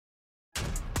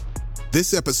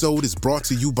This episode is brought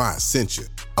to you by Essentia.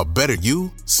 A better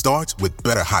you starts with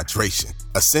better hydration.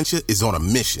 Essentia is on a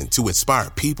mission to inspire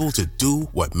people to do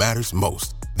what matters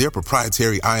most. Their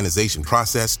proprietary ionization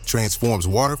process transforms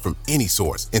water from any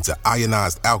source into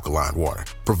ionized alkaline water,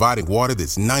 providing water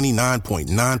that's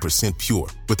 99.9% pure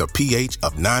with a pH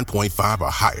of 9.5 or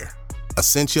higher.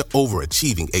 Essentia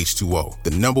overachieving H2O, the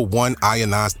 #1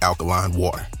 ionized alkaline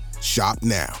water. Shop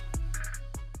now.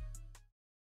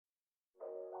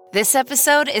 This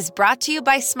episode is brought to you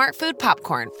by Smartfood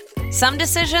Popcorn. Some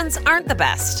decisions aren't the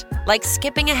best, like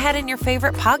skipping ahead in your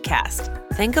favorite podcast.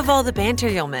 Think of all the banter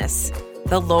you'll miss,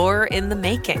 the lore in the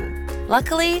making.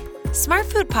 Luckily,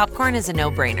 Smartfood Popcorn is a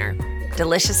no-brainer.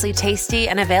 Deliciously tasty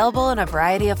and available in a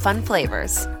variety of fun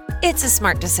flavors. It's a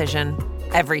smart decision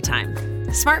every time.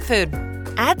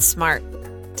 Smartfood. Add smart.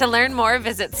 To learn more,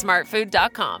 visit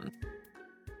smartfood.com.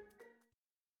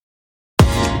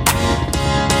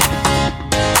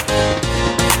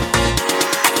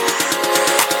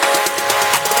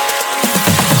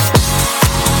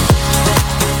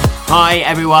 Hi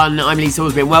everyone, I'm Lee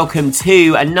Salisbury and welcome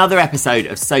to another episode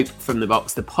of Soap from the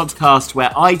Box, the podcast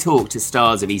where I talk to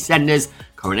stars of EastEnders,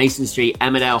 Coronation Street,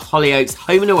 Emmerdale, Hollyoaks,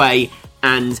 Home and Away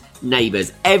and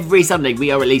Neighbours. Every Sunday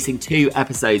we are releasing 2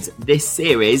 episodes this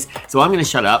series, so I'm going to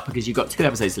shut up because you've got 2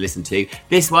 episodes to listen to.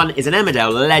 This one is an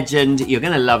Emmerdale legend, you're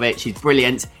going to love it, she's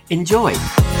brilliant. Enjoy!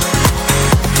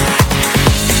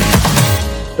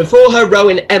 Before her role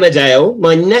in Emmerdale,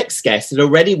 my next guest had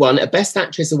already won a Best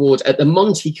Actress award at the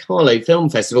Monte Carlo Film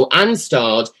Festival and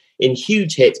starred in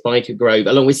huge hit Byker Grove,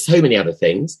 along with so many other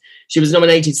things. She was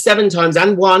nominated 7 times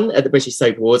and won at the British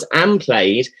Soap Awards and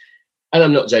played, and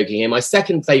I'm not joking here, my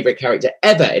second favourite character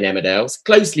ever in Emmerdale,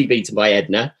 closely beaten by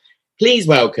Edna. Please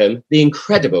welcome the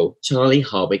incredible Charlie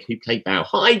Hardwick, who played Val.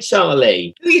 Hi,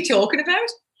 Charlie. Who are you talking about?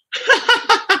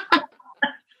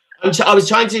 I was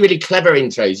trying to do really clever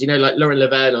intros, you know, like Lauren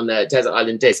Laverne on the Desert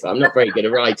Island Disc, but I'm not very good a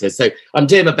writer, so I'm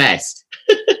doing my best.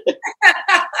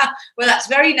 Well, that's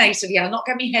very nice of you. I'll not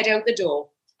get my head out the door.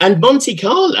 And Monte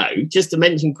Carlo, just to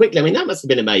mention quickly, I mean, that must have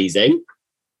been amazing.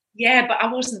 Yeah, but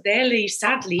I wasn't there, Lee,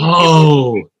 sadly.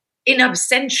 Oh. In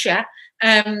absentia,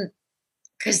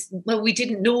 because, we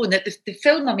didn't know that the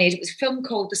film I made, it was a film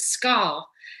called The Scar,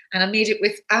 and I made it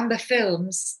with Amber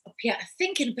Films, I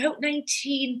think in about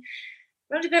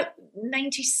around about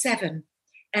 97,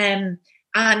 and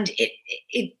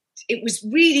it was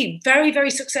really very,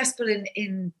 very successful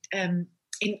in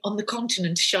on the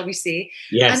continent, shall we say?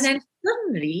 Yes. And then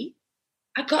suddenly,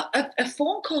 I got a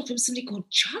phone call from somebody called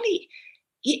Charlie.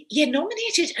 You're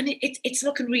nominated, and it's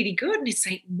looking really good. And it's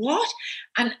like, what?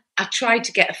 And I tried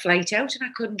to get a flight out, and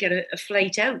I couldn't get a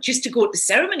flight out just to go to the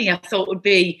ceremony. I thought would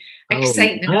be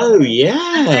exciting. Oh,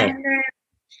 yeah.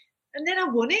 And then I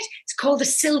won it. It's called the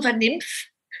Silver Nymph.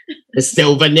 The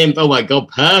Silver Nymph. Oh, my God.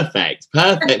 Perfect.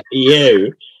 Perfect for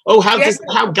you. Oh,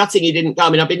 how gutting you didn't go. I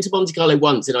mean, I've been to Monte Carlo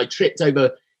once and I tripped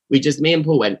over, me and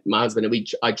Paul went, my husband, and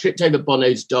I tripped over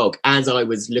Bono's dog as I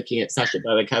was looking at Sacha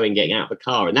Baron Cohen getting out of the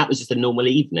car. And that was just a normal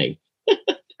evening.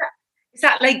 Is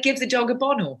that like give the dog a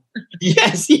Bono?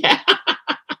 Yes, yeah.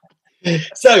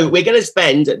 So we're going to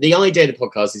spend, the idea of the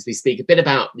podcast is we speak a bit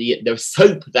about the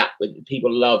soap that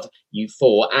people love you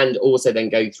for, and also then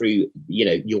go through, you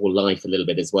know, your life a little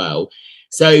bit as well.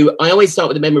 So I always start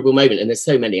with a memorable moment, and there's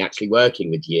so many actually working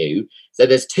with you. So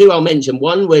there's 2 I'll mention.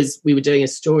 One was we were doing a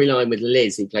storyline with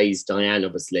Liz, who plays Diane,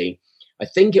 obviously. I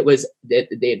think it was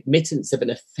the admittance of an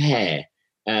affair.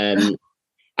 And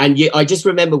I just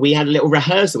remember we had a little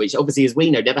rehearsal, which obviously, as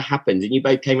we know, never happened. And you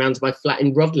both came round to my flat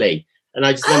in Rodley. And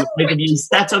I just remember both of you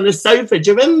sat on the sofa.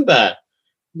 Do you remember?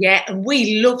 Yeah, and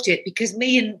we loved it because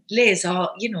me and Liz are,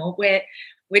 you know,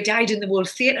 we're dyed-in-the-wool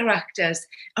theatre actors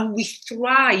and we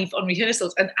thrive on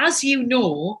rehearsals. And as you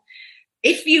know,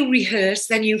 if you rehearse,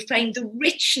 then you find the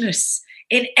richness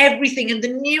in everything and the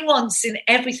nuance in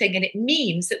everything. And it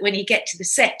means that when you get to the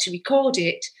set to record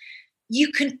it,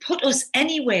 you can put us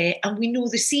anywhere and we know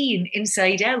the scene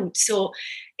inside out. So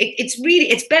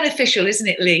it's beneficial, isn't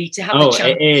it, Lee, to have the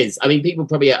chance? It is. I mean, people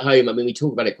probably at home, I mean, we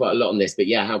talk about it quite a lot on this, but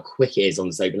yeah, how quick it is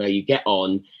on soap and how you get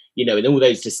on, you know, and all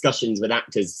those discussions with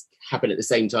actors happen at the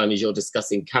same time as you're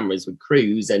discussing cameras with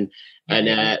crews, and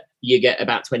you get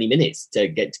about 20 minutes to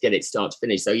get it start to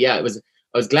finish. So yeah, I was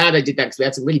glad I did that because we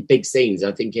had some really big scenes.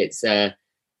 I think it's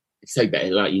so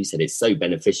like you said, it's so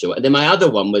beneficial. And then my other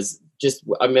one was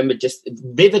I remember just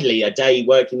vividly a day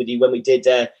working with you when we did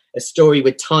a story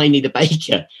with Tiny the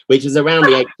Baker, which was around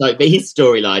the HIV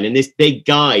storyline, and this big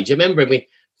guy. Do you remember? We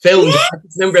filmed, I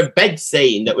remember a bed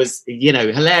scene that was, you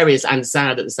know, hilarious and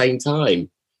sad at the same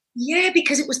time. Yeah,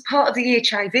 because it was part of the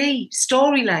HIV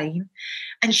storyline,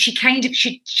 and she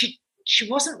she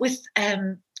wasn't with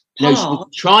No, she was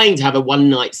trying to have a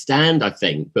one-night stand, I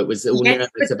think, but was all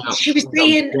nervous about. She was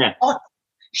being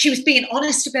she was being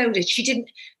honest about it. She didn't.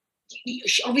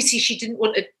 Obviously, she didn't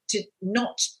want to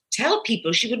not tell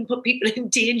people. She wouldn't put people in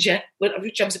danger,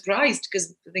 which I'm surprised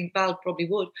because I think Val probably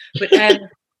would. But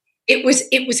it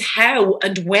was how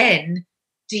and when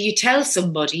do you tell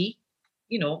somebody?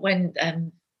 You know, when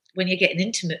you're getting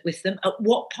intimate with them, at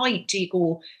what point do you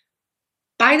go,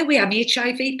 by the way, I'm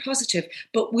HIV positive,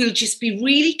 but we'll just be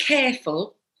really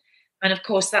careful. And of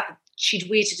course, that she'd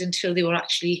waited until they were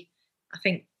actually, I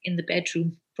think, in the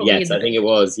bedroom. Yes, I think it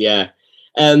was, yeah.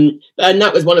 And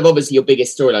that was one of obviously your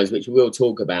biggest storylines, which we will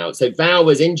talk about. So Val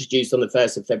was introduced on the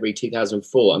 1st of February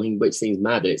 2004. I mean, which seems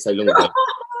mad that it's so long ago.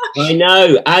 I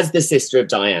know, as the sister of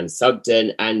Diane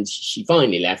Sugden, and she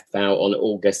finally left Val in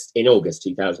August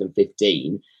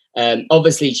 2015.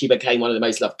 Obviously, she became one of the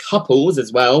most loved couples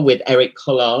as well with Eric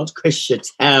Collard, Chris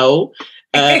Chattel.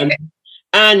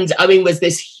 And I mean, was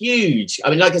this huge, I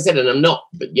mean, like I said, and I'm not,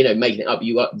 making it up.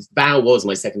 Val was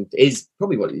is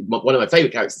probably one of my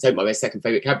favourite characters, so my second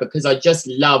favourite character, because I just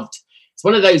loved, it's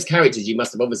one of those characters you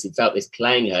must have obviously felt this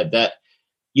playing her that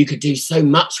you could do so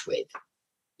much with.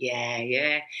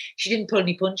 Yeah. She didn't pull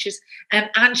any punches.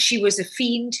 And she was a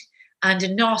fiend and a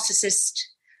narcissist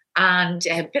and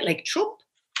a bit like Trump.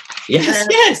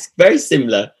 Yes, very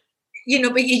similar.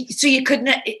 But you couldn't,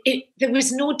 there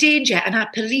was no danger, and I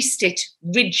policed it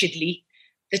rigidly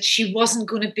that she wasn't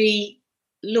going to be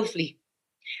lovely.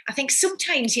 I think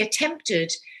sometimes you're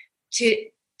tempted to,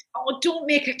 don't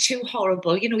make it too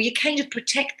horrible. You kind of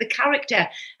protect the character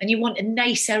and you want to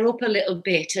nice her up a little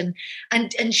bit and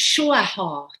show her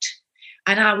heart.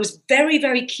 And I was very,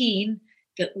 very keen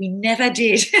that we never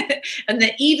did. And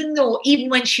that even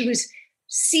when she was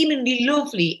seemingly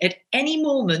lovely at any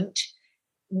moment,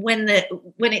 when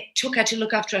it took her to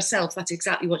look after herself, that's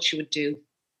exactly what she would do.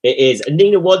 It is. And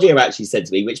Nina Wadia actually said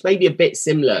to me, which may be a bit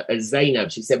similar as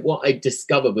Zainab, she said, what I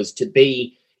discovered was to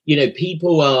be,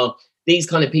 people are, these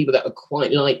kind of people that are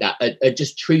quite like that are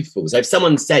just truthful. So if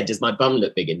someone said, does my bum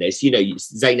look big in this?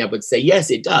 Zainab would say, yes,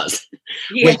 it does,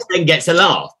 which then gets a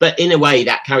laugh. But in a way,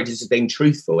 that character's just being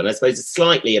truthful. And I suppose it's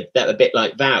slightly a bit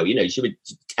like Val, she would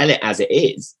tell it as it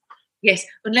is. Yes,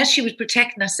 unless she was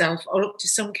protecting herself or up to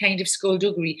some kind of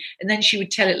skullduggery, and then she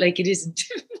would tell it like it isn't.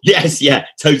 Yes, yeah,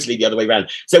 totally the other way around.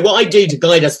 So what I do to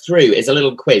guide us through is a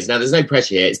little quiz. Now, there's no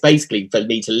pressure here. It's basically for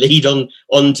me to lead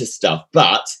on to stuff,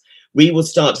 but we will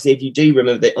start to see if you do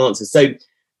remember the answers. So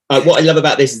what I love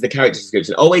about this is the character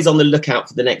description. Always on the lookout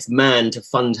for the next man to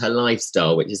fund her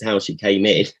lifestyle, which is how she came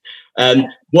in.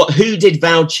 Who did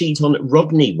Val cheat on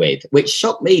Rodney with? Which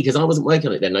shocked me because I wasn't working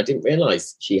on it then. I didn't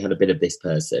realise she had a bit of this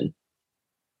person.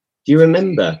 Do you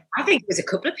remember? I think there's a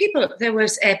couple of people. There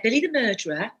was Billy the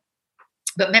Murderer,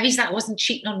 but maybe that wasn't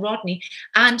cheating on Rodney.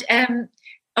 And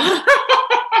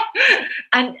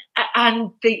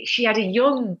she had a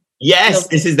young. Yes,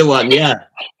 this is the one. Yeah,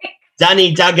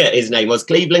 Danny Daggett. His name was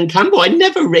Cleveland Campbell. I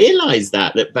never realised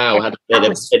that Val had a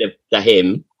bit of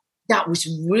him. That was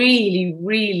really,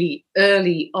 really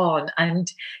early on,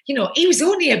 and he was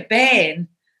only a bairn.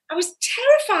 I was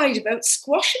terrified about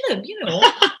squashing him.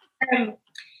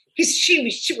 Because she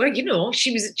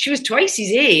was twice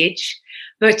his age,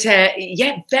 but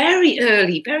very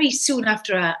early, very soon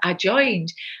after I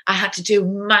joined, I had to do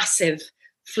massive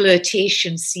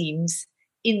flirtation scenes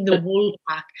in the wool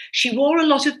pack. She wore a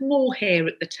lot of mohair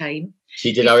at the time.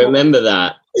 She did. I remember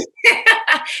that.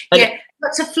 Yeah,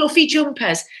 lots of fluffy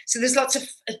jumpers. So there's lots of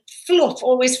fluff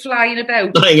always flying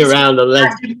about, flying around on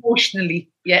legs. Emotionally.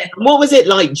 Yeah. What was it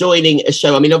like joining a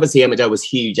show? I mean, obviously Emmerdale was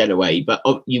huge anyway, but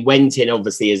you went in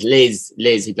obviously as Liz,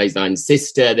 who plays Diane's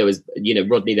sister. There was,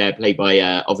 Rodney there, played by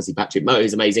obviously Patrick Moe,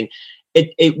 who's amazing.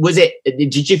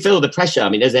 Did you feel the pressure? I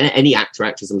mean, as any actor,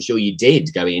 actress, I'm sure you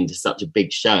did going into such a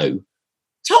big show.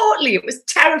 Totally. It was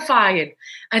terrifying.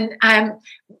 And,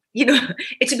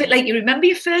 it's a bit like you remember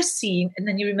your first scene and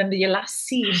then you remember your last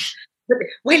scene.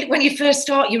 When you first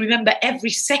start, you remember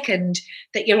every second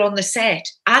that you're on the set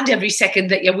and every second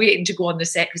that you're waiting to go on the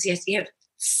set because you're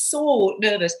so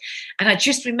nervous. And I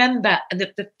just remember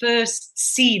that the first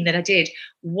scene that I did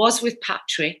was with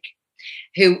Patrick,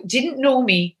 who didn't know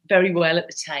me very well at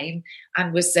the time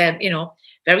and was,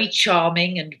 very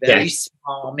charming and very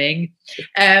smarming.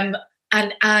 And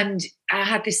I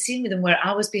had this scene with him where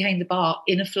I was behind the bar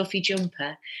in a fluffy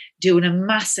jumper doing a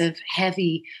massive,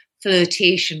 heavy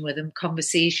flirtation with him,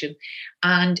 conversation.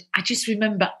 And I just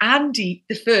remember Andy,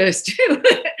 the first,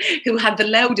 who had the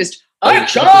loudest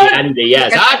action! Andy,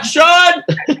 yes, action!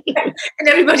 And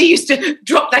everybody used to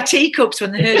drop their teacups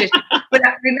when they heard it. But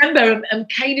I remember I'm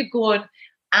kind of going,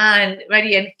 and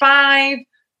ready in 5,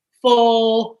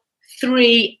 4,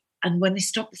 3. And when they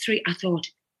stopped the 3, I thought,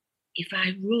 if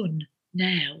I run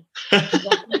now,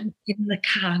 in the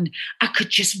can, I could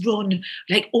just run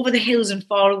like over the hills and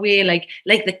far away, like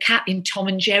the cat in Tom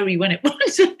and Jerry when it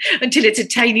runs until it's a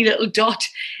tiny little dot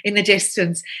in the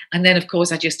distance. And then, of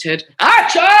course, I just heard,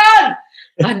 action!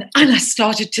 and I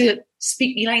started to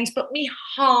speak my lines, but my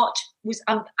heart was,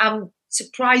 I'm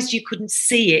surprised you couldn't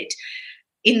see it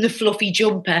in the fluffy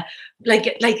jumper, like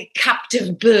a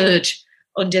captive bird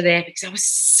under there, because I was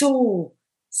so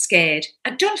scared.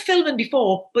 I'd done filming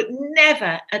before, but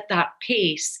never at that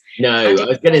pace. No, I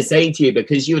was going to say to you,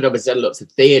 because you had obviously done lots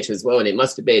of theatre as well, and it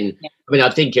must have been, I mean, I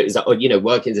think it was, you know,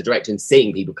 working as a director and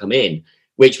seeing people come in,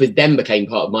 which was then became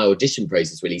part of my audition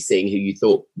process, really seeing who you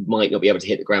thought might not be able to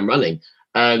hit the ground running.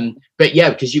 But yeah,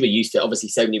 because you were used to obviously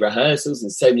so many rehearsals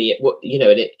and so many, you know,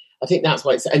 and I think that's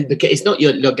why it's not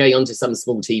you're going on to some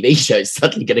small TV show, it's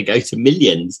suddenly going to go to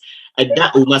millions. And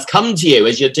that all must come to you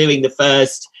as you're doing your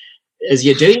first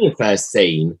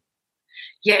scene.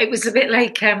 Yeah, it was a bit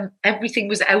like everything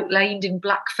was outlined in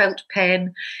black felt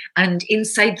pen, and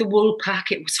inside the wool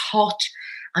pack it was hot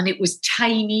and it was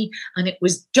tiny and it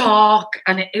was dark,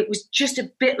 and it was just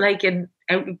a bit like an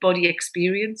out-of-body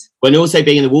experience. When also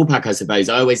being in the wool pack, I suppose,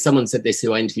 someone said this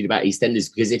who I interviewed about EastEnders,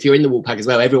 because if you're in the wool pack as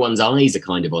well, everyone's eyes are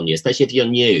kind of on you, especially if you're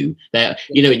new.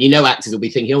 You know, and you know actors will be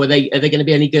thinking, oh, are they going to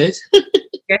be any good?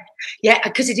 Yeah,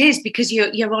 because it is, because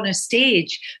you're on a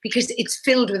stage, because it's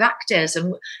filled with actors,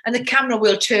 and the camera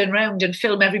will turn around and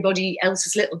film everybody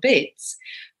else's little bits.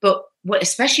 But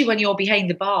especially when you're behind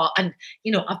the bar, and,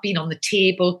 you know, I've been on the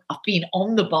table, I've been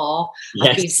on the bar, yes.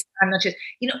 I've been standing,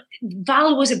 you know,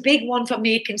 Val was a big one for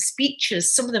making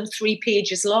speeches, some of them 3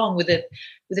 pages long, with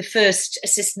the first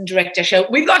assistant director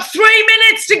shout, "We've got 3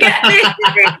 minutes to get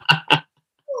this."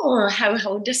 Oh, how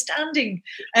understanding.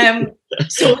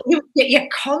 So you're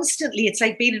constantly, it's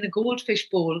like being in a goldfish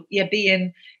bowl. You're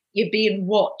being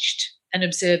watched and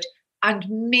observed, and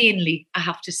mainly, I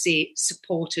have to say,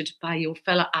 supported by your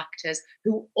fellow actors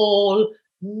who all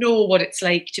know what it's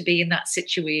like to be in that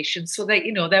situation. So they,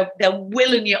 you know, they're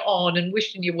willing you on and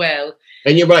wishing you well.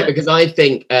 And you're right, because I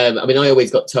think, I always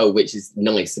got told, which is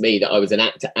nice to me, that I was an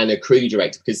actor and a crew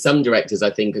director, because some directors, I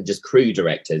think, are just crew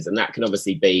directors. And that can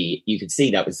obviously be, you could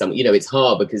see that with some, you know, it's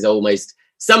hard because almost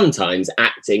sometimes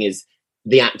acting is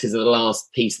the actors are the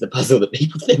last piece of the puzzle that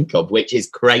people think of, which is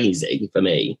crazy for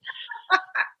me.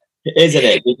 Isn't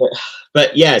it?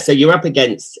 But yeah, so you're up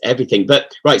against everything.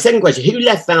 But right, second question: who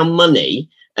left Val money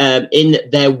in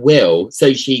their will,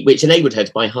 which enabled her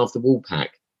to buy half the wool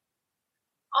pack?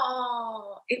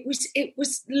 Oh, it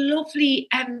was lovely.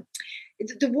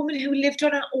 The woman who lived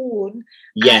on her own.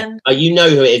 Yeah, you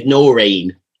know who it is,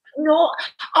 Noreen.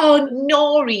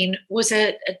 Noreen was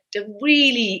a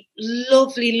really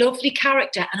lovely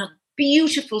character and a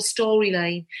beautiful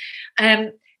storyline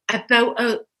about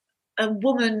a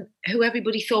woman who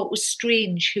everybody thought was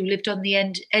strange, who lived on the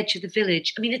edge of the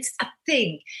village. I mean,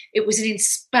 it was an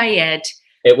inspired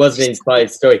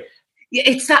story.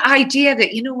 It's that idea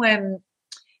that, you know, when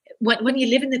you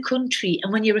live in the country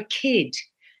and when you're a kid,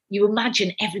 you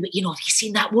imagine everybody, you know, have you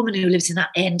seen that woman who lives in that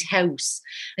end house?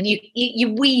 And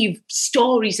you weave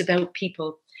stories about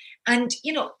people. And,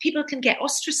 you know, people can get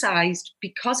ostracized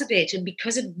because of it and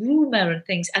because of rumour and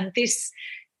things. And this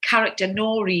character,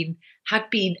 Noreen, had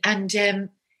been, and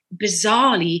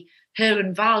bizarrely, her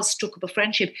and Val struck up a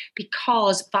friendship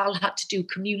because Val had to do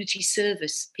community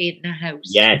service painting her house.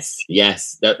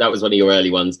 Yes, that was one of your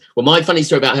early ones. Well, my funny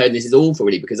story about her, and this is awful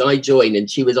really, because I joined and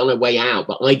she was on her way out,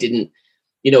 but I didn't,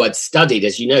 you know, I'd studied,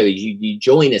 as you know, you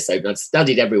join us, so I'd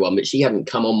studied everyone, but she hadn't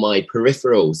come on my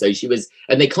peripheral. So she was,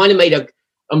 and they kind of made her,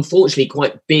 unfortunately,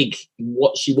 quite big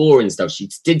what she wore and stuff. She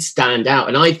did stand out.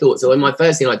 And I thought, so in my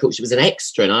first thing, I thought she was an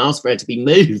extra, and I asked for her to be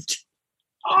moved.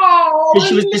 Oh,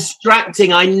 she was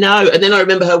distracting, I know. And then I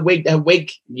remember her wig,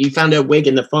 you found her wig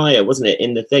in the fire, wasn't it,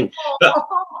 in the thing? But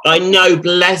I know,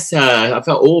 bless her. I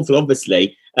felt awful,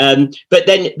 obviously. But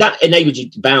then that enabled you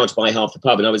to buy half the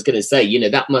pub. And I was going to say, you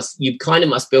know, you kind of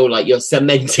must feel like you're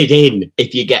cemented in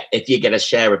if you get a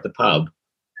share of the pub.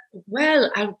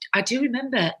 Well, I do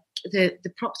remember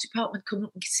the props department coming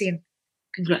up and saying,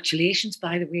 "Congratulations,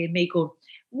 by the way," and me going,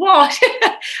 "What?"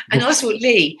 And also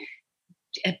Lee,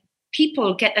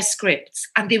 people get their scripts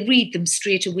and they read them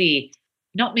straight away.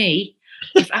 Not me.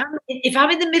 If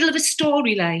I'm in the middle of a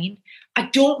storyline, I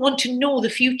don't want to know the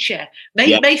future. My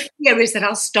fear is that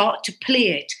I'll start to play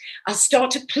it. I'll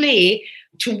start to play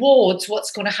towards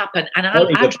what's going to happen, and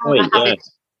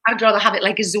I'd rather have it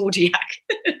like a zodiac.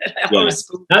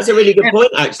 That's a really good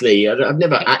point, actually. I've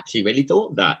never actually really thought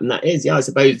of that, and that is, I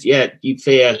suppose, you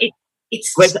fear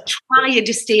It's trying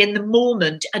to stay in the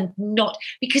moment and not,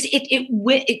 because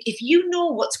if you know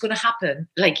what's going to happen,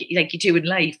 like you do in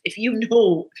life, if you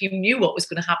knew what was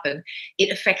going to happen, it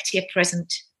affects your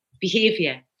present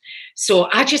behaviour. So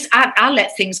I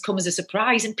let things come as a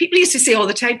surprise. And people used to say all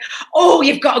the time, "Oh,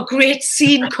 you've got a great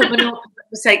scene coming up."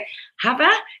 It's like, have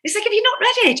I? It's like, have you not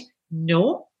read it?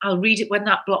 No, I'll read it when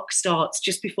that block starts,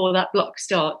 just before that block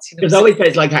starts. Because I always say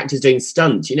it's like actors doing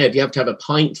stunts. If you have to have a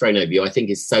pint thrown over you, I think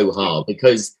is so hard,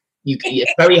 because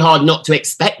it's very hard not to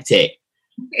expect it.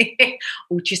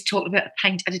 We just talked about a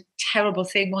pint. I did a terrible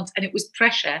thing once, and it was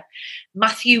pressure.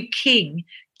 Matthew King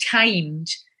timed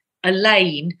a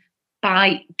line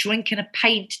by drinking a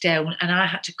pint down, and I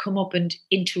had to come up and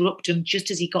interrupt him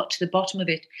just as he got to the bottom of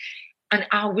it. And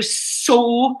I was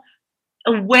so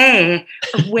aware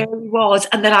of where he was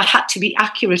and that I had to be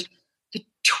accurate. But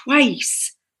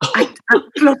twice I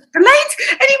plugged the lines,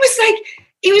 and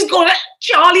he was going,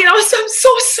 "Charlie," and I was, "I'm so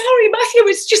sorry, Matthew,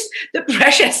 it's just the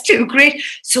pressure's too great."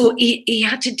 So he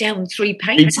had to down 3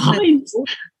 pints.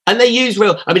 And they use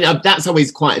real, that's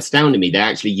always quite astounding me. They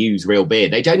actually use real beer.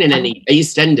 They don't in any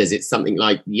EastEnders. It's something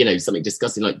like, something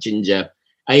disgusting like ginger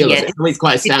ale. Yeah. It's always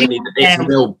quite astounding that it's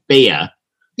real beer.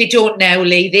 They don't now,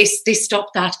 Lee. They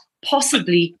stopped that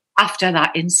possibly after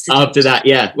that incident. After that,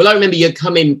 yeah. Well, I remember you'd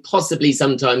come in possibly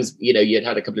sometimes, you'd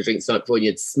had a couple of drinks the night before, and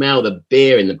you'd smell the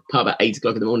beer in the pub at 8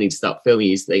 o'clock in the morning to start filming.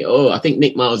 You used to think, I think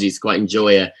Nick Miles used to quite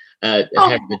enjoy a hair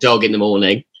of the dog in the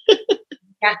morning.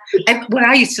 Yeah, and what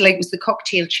I used to like was the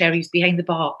cocktail cherries behind the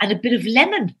bar and a bit of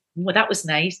lemon. Well, that was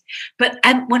nice. But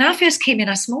when I first came in,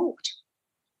 I smoked.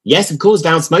 Yes, of course,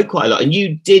 Val smoked quite a lot. And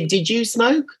you did you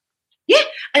smoke? Yeah,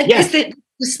 because the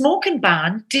smoking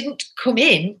ban didn't come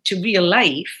in to real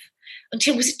life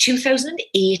until, was it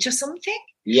 2008 or something?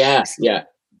 Yeah.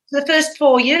 For the first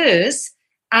 4 years,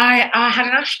 I had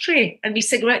an ashtray and my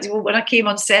cigarettes. When I came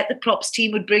on set, the props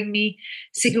team would bring me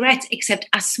cigarettes, except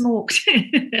I smoked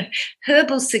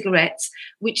herbal cigarettes,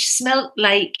 which smelled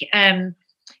like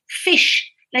fish,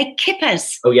 like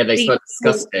kippers. Oh, yeah, they smell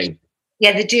disgusting.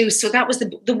 Yeah, they do. So that was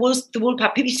the worst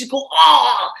part. People used to go,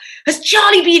 "Oh, has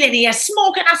Charlie been in here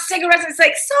smoking our cigarettes?" It's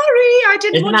like, sorry, I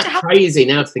didn't want to have... Isn't that crazy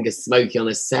now to think of smoking on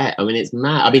a set? It's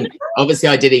mad. Obviously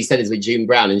I did EastEnders with June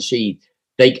Brown, and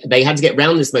they had to get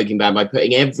round the smoking ban by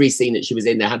putting every scene that she was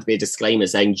in, there had to be a disclaimer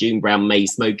saying June Brown may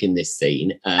smoke in this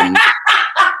scene. And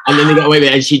then they got away with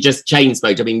it, and she just chain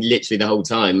smoked. Literally the whole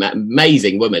time.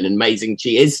 Amazing woman, amazing.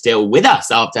 She is still with us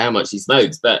after how much she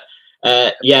smokes. But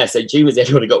so June was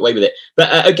everyone who got away with it.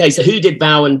 But okay, so who did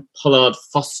Val and Pollard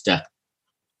foster?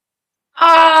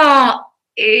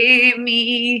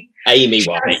 Amy was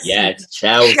it, yeah.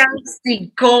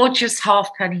 Chelsea, gorgeous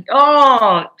halfpenny.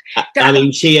 Oh,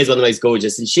 she is one of the most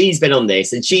gorgeous, and she's been on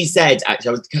this, and she said,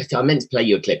 actually, I meant to play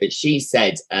you a clip, but she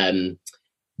said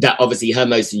that obviously her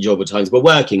most enjoyable times were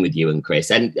working with you and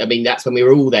Chris, and that's when we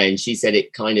were all there, and she said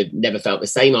it kind of never felt the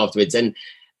same afterwards,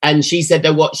 and she said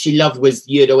that what she loved was,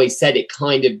 you had always said, it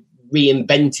kind of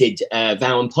reinvented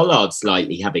Val and Pollard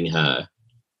slightly, having her.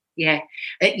 Yeah.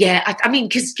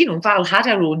 Because, Val had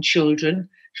her own children.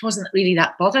 She wasn't really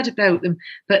that bothered about them.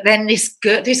 But then this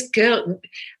girl,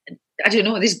 I don't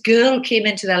know, this girl came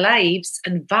into their lives,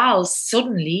 and Val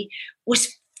suddenly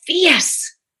was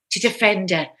fierce to defend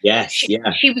her. Yes, she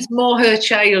was more her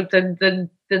child than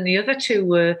the other two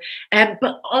were.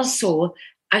 But also,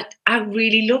 I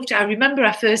really loved her. I remember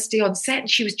our first day on set,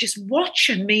 and she was just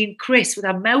watching me and Chris with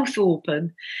our mouth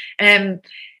open.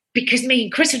 Because me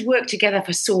and Chris had worked together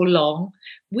for so long,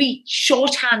 we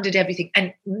shorthanded everything,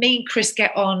 and me and Chris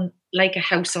get on like a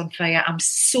house on fire. I'm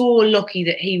so lucky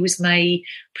that he was my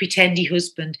pretendy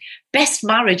husband. Best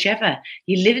marriage ever.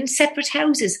 You live in separate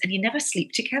houses and you never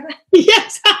sleep together.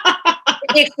 Yes.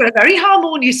 It makes for a very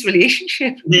harmonious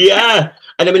relationship. Yeah.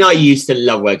 And I used to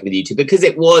love working with you two, because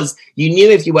it was, you knew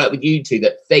if you worked with you two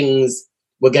that things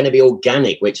were going to be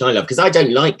organic, which I love, because I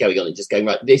don't like going on and just going,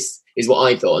 right, this is what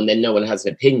I thought, and then no one has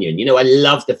an opinion. I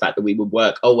love the fact that we would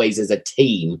work always as a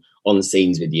team on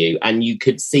scenes with you, and you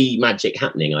could see magic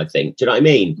happening, I think. Do you know what I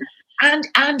mean?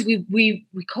 And we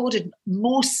recorded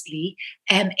mostly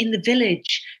in the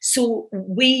village. So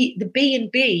the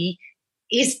B&B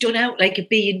is done out like a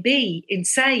B&B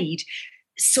inside.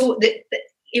 So that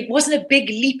it wasn't a big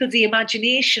leap of the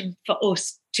imagination for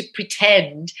us to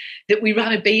pretend that we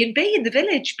ran a B&B in the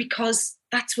village, because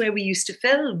that's where we used to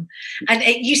film, and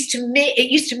it used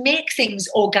to make things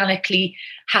organically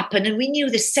happen, and we knew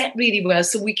the set really well,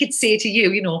 so we could say to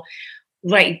you,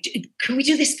 right, can we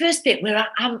do this first bit where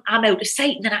I'm out of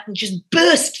sight, and then I can just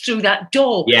burst through that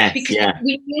door? Because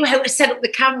we knew how to set up the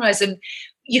cameras, and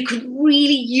you could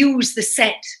really use the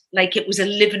set like it was a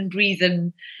living,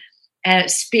 breathing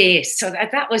space. So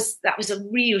that was a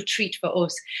real treat for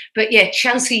us. But yeah,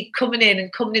 Chelsea coming into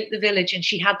the village, and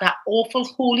she had that awful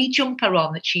holy jumper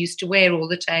on that she used to wear all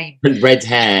the time. And red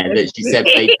hair that she said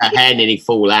made her hair nearly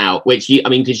fall out, which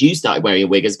because you started wearing a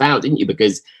wig as well, didn't you?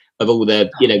 Because of all the,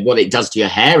 what it does to your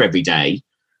hair every day.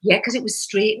 Yeah, because it was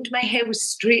straightened. My hair was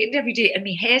straightened every day, and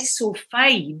my hair's so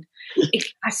fine.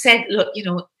 I said, look,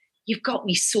 you've got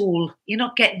me soul. You're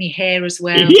not getting me hair as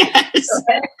well. Yes.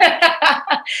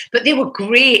 But they were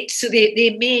great. So they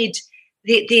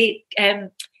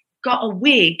got a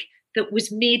wig that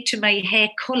was made to my hair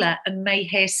colour and my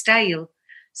hairstyle.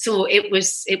 So it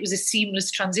was a seamless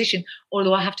transition.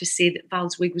 Although I have to say that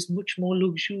Val's wig was much more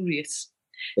luxurious.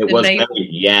 It was.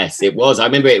 Yes, it was. I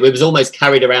remember it was almost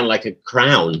carried around like a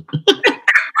crown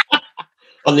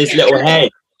on this little head.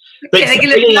 But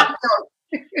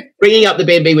bringing up the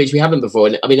B&B, which we haven't before,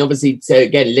 and obviously, so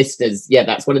again, listeners,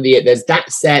 that's one of there's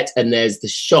that set, and there's the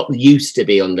shop used to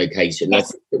be on location.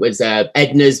 Yes. It was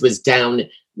Edna's was down,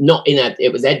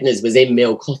 Edna's was in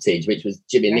Mill Cottage, which was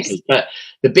Jimmy and Nicholas. But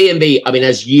the B&B,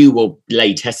 as you will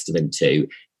lay testament to,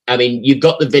 you've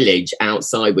got the village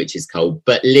outside, which is cold,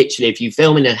 but literally, if you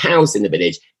film in a house in the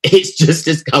village, it's just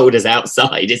as cold as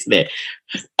outside, isn't it?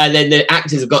 And then the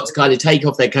actors have got to kind of take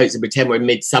off their coats and pretend we're in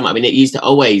midsummer. It used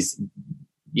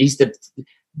to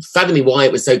fathom me why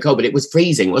it was so cold, but it was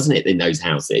freezing, wasn't it, in those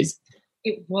houses?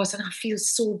 It was, and I feel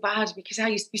so bad because I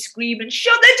used to be screaming,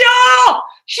 "Shut the door!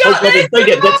 Shut the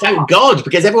door!" But thank God,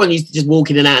 because everyone used to just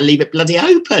walk in and out and leave it bloody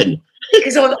open.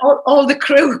 Because all the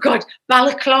crew got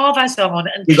balaclavas on,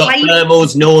 and you got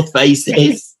thermals, North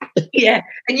Faces. Yeah,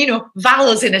 and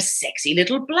Val's in a sexy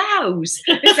little blouse.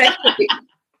 It's like,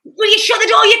 will you shut the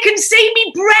door? You can see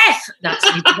me breath.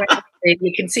 That's me breath.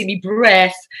 You can see me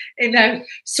breath.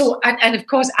 So and of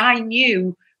course I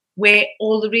knew where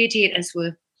all the radiators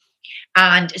were,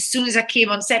 and as soon as I came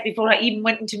on set, before I even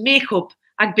went into makeup,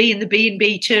 I'd be in the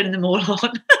B&B turning them all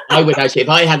on. I would actually, if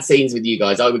I had scenes with you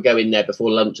guys, I would go in there before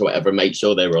lunch or whatever and make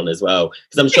sure they were on as well.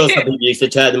 Because I'm sure some people used to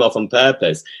turn them off on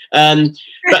purpose. But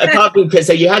apart from,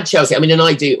 so you had Chelsea, and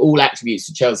I do all attributes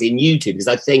to Chelsea and you two, because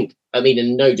I think,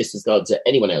 and no disregard to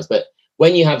anyone else, but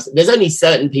when you have, there's only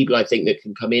certain people I think that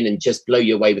can come in and just blow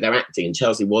you away with their acting. And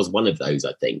Chelsea was one of those,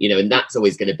 I think, and that's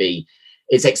always going to be,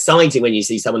 it's exciting when you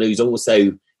see someone who's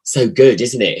also so good,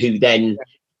 isn't it? Who then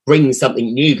brings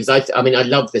something new, because I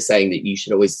love the saying that you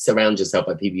should always surround yourself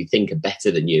by people you think are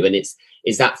better than you, and it's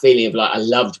that feeling of I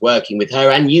loved working with her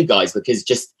and you guys, because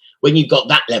just when you've got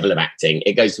that level of acting,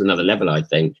 it goes to another level, I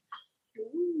think.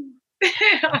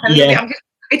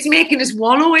 It's making us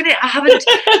wallow in it. I haven't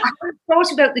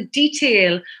thought about the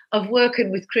detail of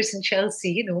working with Chris and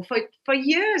Chelsea, for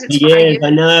years. It's 5 years.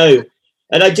 I know.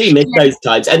 And I do miss those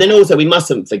times. And then also, we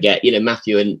mustn't forget,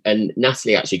 Matthew and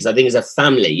Natalie, actually, because I think as a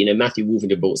family, Matthew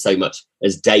Wolfenden brought so much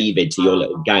as David to your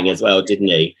little gang as well, didn't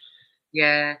he?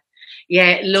 Yeah.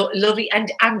 Yeah, lovely.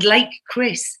 And like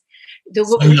Chris.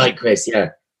 Like Chris,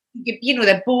 yeah.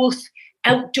 They're both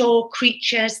outdoor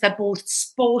creatures. They're both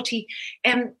sporty.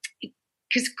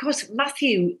 Because, of course,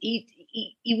 Matthew, he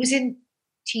was in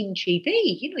Team GB.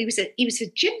 He was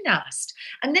a gymnast.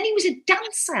 And then he was a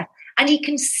dancer. And he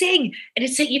can sing, and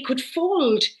it's like you could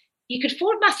fold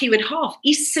Matthew in half.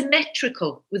 He's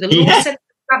symmetrical with a low centre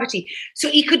of gravity, so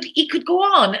he could go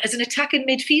on as an attacking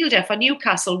midfielder for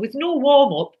Newcastle with no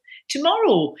warm up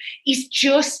tomorrow. He's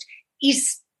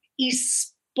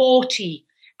sporty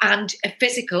and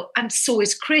physical, and so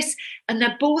is Chris. And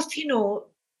they're both,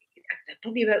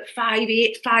 probably about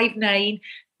 5'8", 5'9".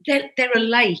 They're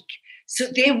alike, so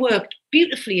they worked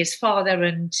beautifully as father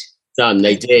and son.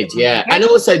 They did, yeah. And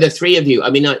also the three of you,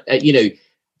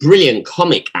 brilliant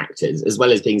comic actors as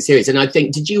well as being serious. And I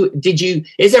think, did you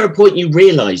is there a point you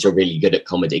realise you're really good at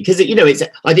comedy? Because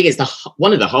I think it's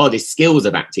one of the hardest skills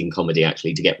of acting comedy,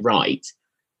 actually, to get right.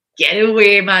 Get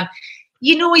away, man.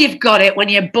 You've got it when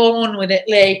you're born with it,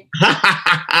 Lee.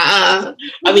 I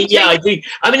do.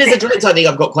 As a director, I think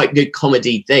I've got quite a good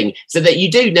comedy thing, so that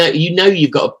you do know,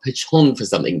 you've got a penchant for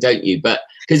something, don't you? But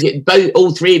because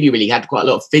all three of you really had quite a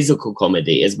lot of physical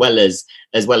comedy as well as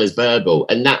verbal,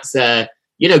 and that's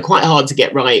quite hard to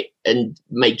get right and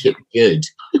make it good.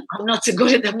 I'm not so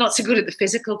good at the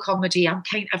physical comedy. I'm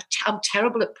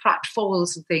terrible at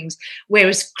pratfalls and things.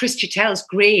 Whereas Chris Chatel's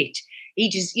great. He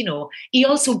just, he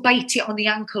also bites you on the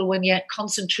ankle when you're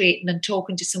concentrating and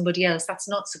talking to somebody else. That's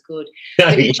not so good.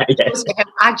 But it shows how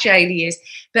agile he is.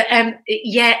 But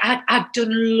I've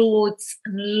done loads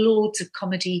and loads of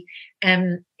comedy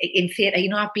in theatre.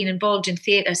 I've been involved in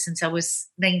theatre since I was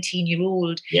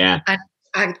 19-year-old. Yeah.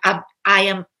 And I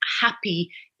am happy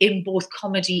in both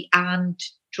comedy and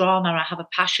drama. I have a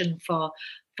passion for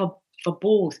for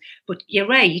both. But you're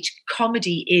right,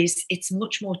 comedy it's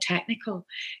much more technical.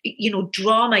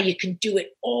 Drama, you can do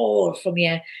it all from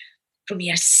your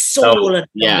soul and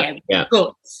from your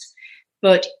guts.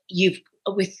 But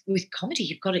with comedy,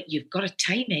 you've got to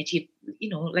time it.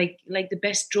 Like the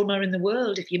best drummer in the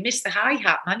world. If you miss the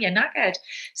hi-hat, man, you're knackered.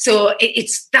 So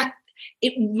it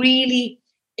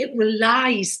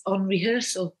relies on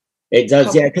rehearsal. It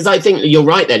does, yeah. Because I think you're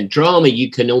right. Then drama,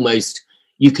 you can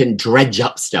dredge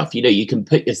up stuff. You can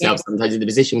put yourself sometimes in the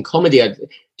position. Comedy, I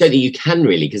don't think you can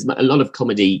really, because a lot of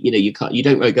comedy, you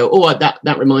don't really go, oh,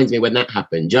 that reminds me when that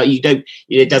happened. You don't.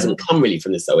 It doesn't come really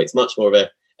from the soul. It's much more of a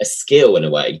skill in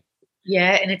a way.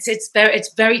 Yeah, and it's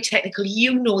very technical.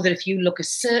 You know that if you look a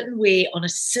certain way on a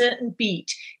certain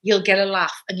beat, you'll get a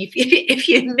laugh, and if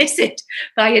you miss it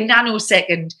by a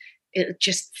nanosecond, it'll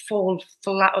just fall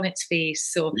flat on its face.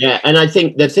 So yeah, and I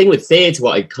think the thing with theatre,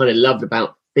 what I kind of loved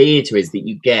about theatre is that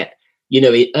you get,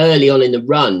 early on in the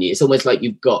run, it's almost like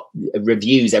you've got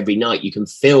reviews every night. You can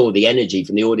feel the energy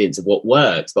from the audience of what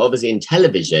works, but obviously in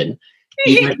television,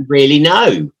 you don't really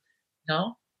know.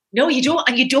 No, you don't,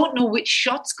 and you don't know which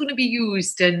shot's going to be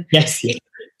used. And yes, it's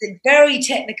a very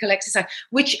technical exercise,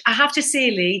 which I have to say,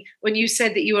 Lee, when you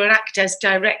said that you were an actor's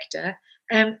director,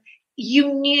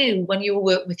 you knew when you were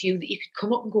working with you that you could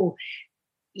come up and go,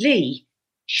 Lee,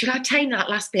 should I time that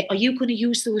last bit? Are you going to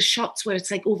use those shots where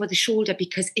it's like over the shoulder?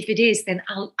 Because if it is, then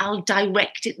I'll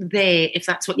direct it there if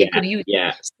that's what you're going to use.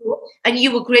 Yeah. So, and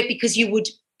you were great because you would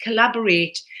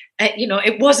collaborate.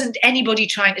 It wasn't anybody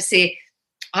trying to say,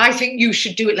 I think you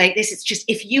should do it like this. It's just,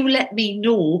 if you let me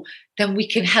know, then we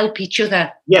can help each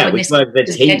other. Yeah, which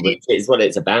the team is what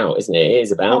it's about, isn't it? It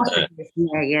is about that.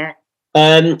 Yeah.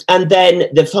 And then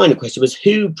the final question was,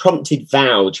 who prompted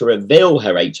Val to reveal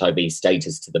her HIV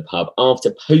status to the pub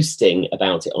after posting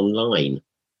about it online?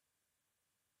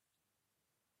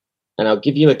 And I'll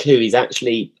give you a clue. He's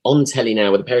actually on telly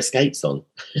now with a pair of skates on.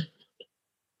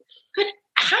 But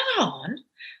hang on.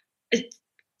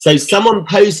 So someone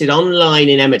posted online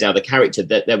in Emmerdale, the character,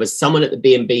 that there was someone at the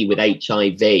B&B with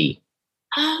HIV.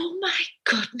 Oh, my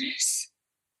goodness.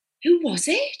 Who was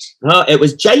it? Oh, it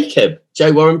was Jacob,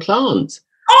 Joe Warren Plant.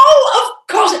 Oh, of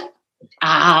course.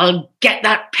 I'll get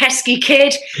that pesky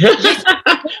kid.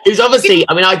 Who's obviously,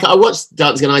 I watched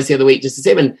Dancing on Ice the other week just to see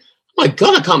him, and oh my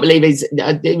God, I can't believe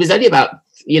it was only about,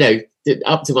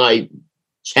 up to my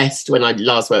chest when I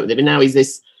last worked with him, and now he's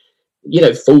this,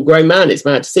 full-grown man. It's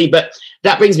mad to see. But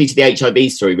that brings me to the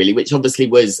HIV story, really, which obviously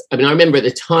was, I remember at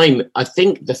the time, I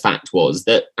think the fact was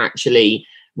that actually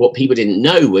what people didn't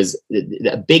know was that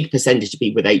a big percentage of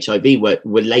people with HIV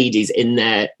were ladies in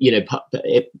their,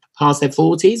 past their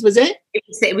 40s, was it?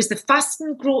 It was the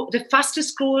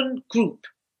fastest growing group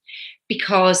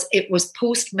because it was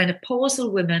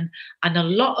post-menopausal women, and a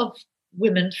lot of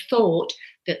women thought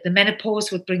that the menopause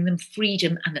would bring them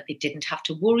freedom and that they didn't have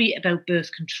to worry about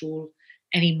birth control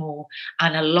anymore.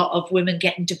 And a lot of women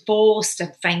getting divorced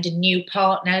and finding new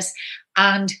partners,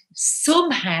 and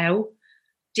somehow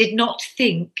did not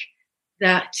think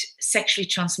that sexually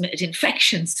transmitted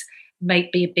infections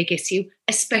might be a big issue,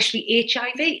 especially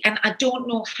HIV. And I don't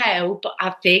know how, but I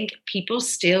think people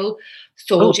still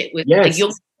thought it was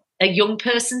a young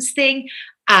person's thing,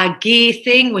 a gay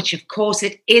thing, which of course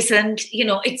it isn't.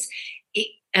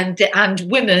 And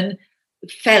women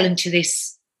fell into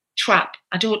this trap.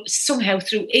 Somehow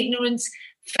through ignorance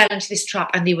fell into this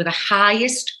trap, and they were the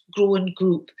highest growing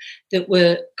group that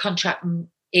were contracting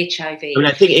HIV.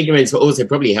 I think ignorance will also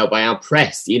probably help by our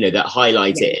press, that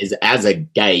highlight it as a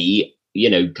gay,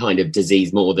 kind of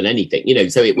disease more than anything,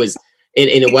 so it was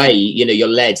in a way, you're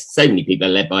led, so many people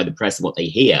are led by the press and what they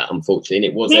hear, unfortunately, and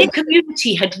it wasn't. Their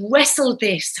community had wrestled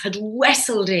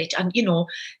it, and,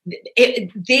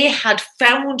 they had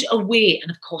found a way,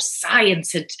 and of course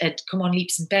science had come on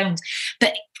leaps and bounds.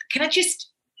 But can I just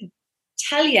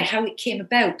tell you how it came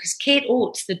about? Because Kate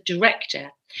Oates, the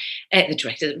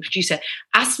producer,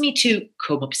 asked me to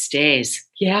come upstairs.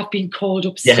 Yeah, I've been called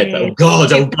upstairs. Yeah, oh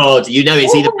God. It's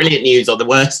either brilliant news or the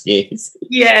worst news.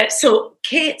 Yeah, so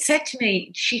Kate said to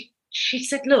me, she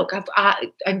said, look,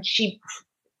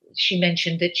 she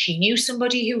mentioned that she knew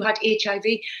somebody who had HIV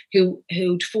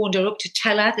who'd phoned her up to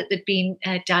tell her that they'd been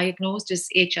diagnosed as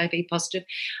HIV positive.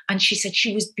 And she said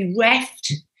she was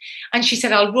bereft. And she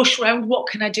said, I'll rush round. What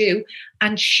can I do?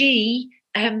 And she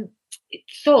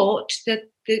thought that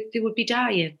they would be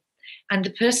dying. And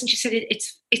the person, she said,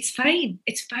 it's fine.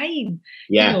 It's fine.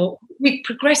 Yeah. We've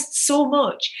progressed so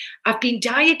much. I've been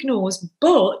diagnosed,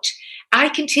 but I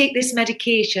can take this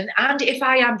medication, and if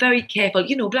I am very careful,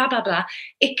 blah, blah, blah,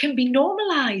 it can be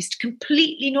normalised,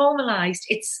 completely normalised.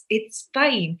 It's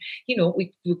fine.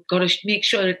 We've got to make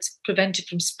sure it's prevented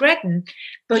from spreading,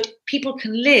 but people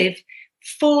can live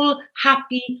full,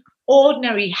 happy,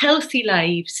 ordinary, healthy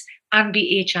lives and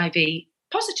be HIV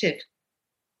positive.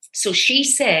 So she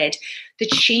said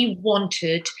that she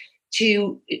wanted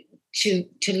to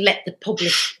let the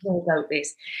public know about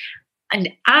this. And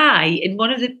in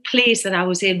one of the plays that I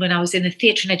was in when I was in a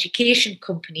theatre and education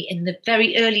company in the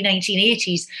very early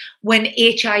 1980s, when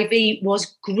HIV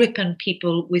was gripping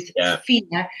people with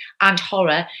fear and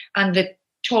horror, and the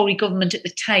Tory government at the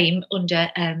time under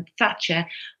Thatcher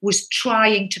was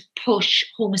trying to push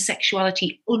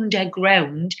homosexuality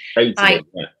underground by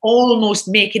almost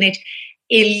making it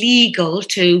illegal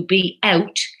to be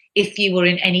out if you were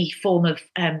in any form of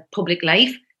public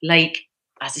life, like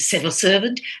as a civil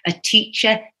servant, a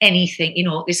teacher, anything.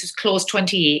 This was Clause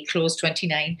 28, Clause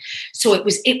 29. So it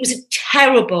was a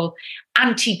terrible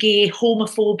anti-gay,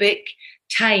 homophobic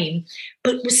time,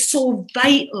 but it was so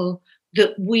vital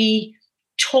that we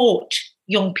taught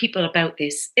young people about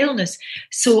this illness.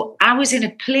 So I was in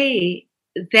a play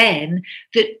then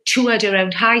that toured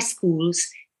around high schools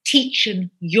teaching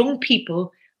young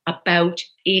people about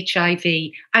HIV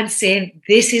and saying,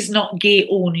 this is not gay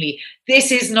only,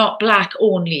 this is not black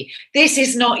only, this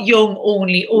is not young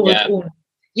only, old only.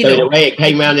 So in a way it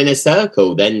came round in a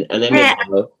circle then, and then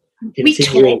we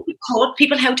taught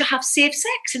people how to have safe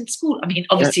sex in school. I mean,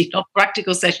 obviously not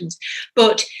practical sessions,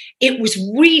 but it was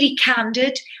really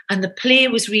candid, and the play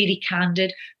was really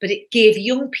candid, but it gave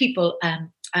young people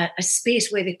a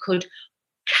space where they could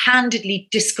candidly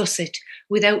discuss it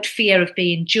without fear of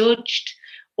being judged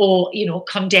or,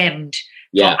 condemned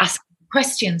for asking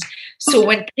questions. So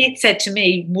when Kate said to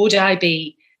me, would I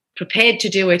be prepared to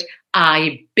do it,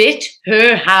 I bit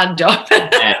her hand off.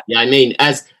 I mean,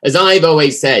 as I've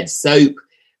always said, soap,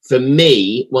 for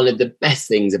me, one of the best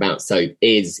things about soap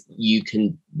is you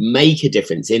can make a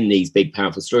difference in these big,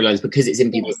 powerful storylines because it's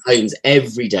in people's homes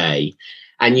every day.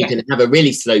 And you can have a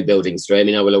really slow building story. I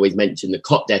mean, I will always mention the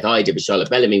Cot Death I did with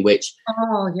Charlotte Bellamy, which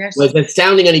was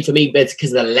astounding only for me, but it's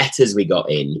because of the letters we got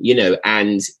in,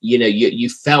 and, you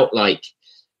felt like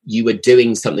you were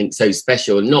doing something so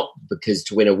special, not because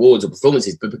to win awards or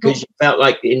performances, but because you felt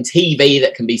like in TV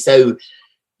that can be so,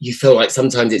 you feel like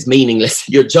sometimes it's meaningless,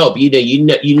 your job,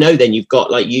 then you've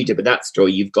got, like you did with that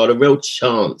story, you've got a real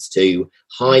chance to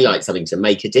highlight something to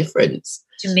make a difference.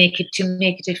 To make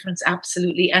a difference,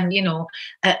 absolutely. And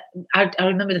I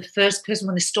remember the first person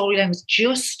when the storyline was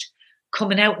just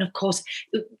coming out, and of course,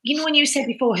 when you said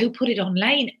before who put it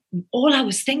online, all I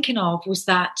was thinking of was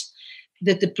that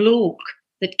the bloke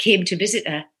that came to visit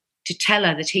her to tell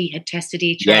her that he had tested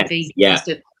HIV.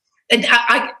 And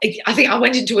I think I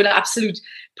went into an absolute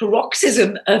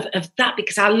paroxysm of that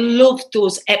because I loved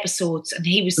those episodes, and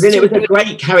he was. Then it was a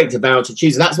great character Val to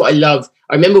choose. That's what I love.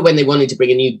 I remember when they wanted to bring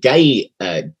a new gay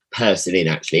person in,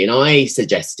 actually, and I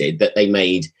suggested that they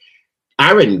made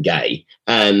Aaron gay.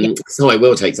 So I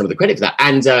will take some of the credit for that.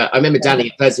 And I remember Danny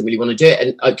at first didn't really want to do it,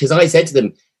 and because I said to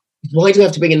them, why do we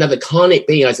have to bring another? Can't it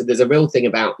be? I said, there's a real thing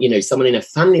about someone in a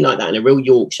family like that, in a real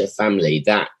Yorkshire family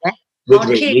that. Would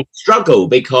really struggle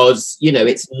because,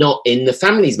 it's not in the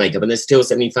family's makeup, and there's still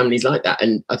so many families like that.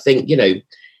 And I think,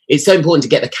 it's so important to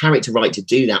get the character right to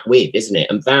do that with, isn't it?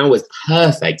 And Val was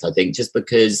perfect, I think, just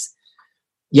because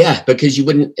you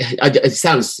wouldn't, it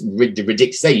sounds ridiculous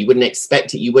to say, you wouldn't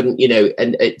expect it, you wouldn't,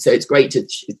 and so it's great to,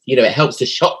 it helps to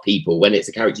shock people when it's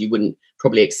a character you wouldn't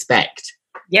probably expect.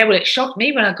 Yeah, well, it shocked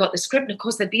me when I got the script. And of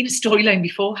course, there'd been a storyline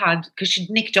beforehand because she'd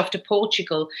nicked off to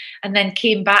Portugal and then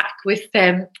came back with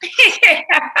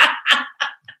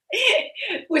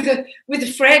with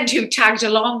a friend who tagged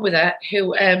along with her.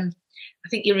 Who I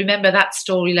think you remember that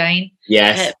storyline.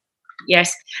 Yes.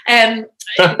 Yes.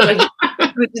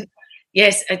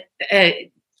 Yes.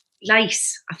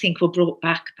 Lice, I think, were brought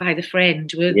back by the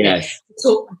friend, weren't they?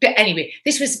 So, but anyway,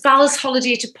 this was Val's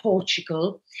holiday to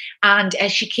Portugal, and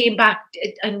she came back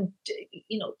and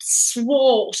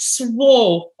swore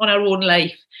on her own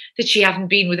life that she hadn't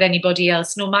been with anybody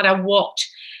else, no matter what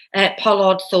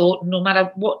Pollard thought, no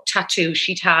matter what tattoo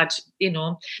she'd had,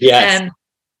 Yes.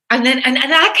 And then and I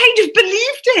kind of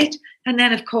believed it, and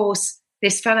then of course.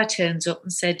 This fella turns up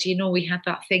and said, we had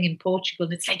that thing in Portugal.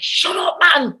 And it's like, shut up,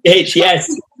 man.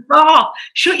 Yes.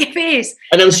 Shut your face.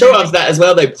 And I'm sure of that as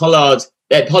well, though. Pollard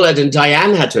and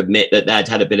Diane had to admit that they'd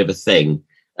had a bit of a thing.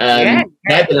 They'd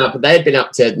been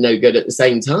up to no good at the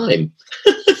same time.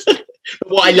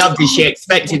 What I loved is she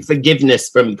expected forgiveness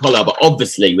from Pollard, but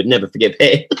obviously would never forgive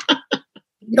him.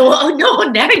 No,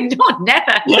 never.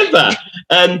 Never.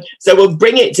 So we'll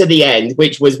bring it to the end,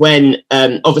 which was when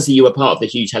obviously you were part of the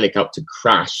huge helicopter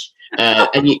crash,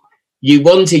 and you'd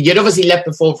obviously left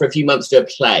before for a few months to do a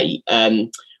play,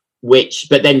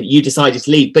 but then you decided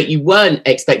to leave. But you weren't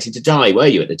expected to die, were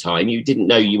you, at the time? You didn't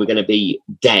know you were going to be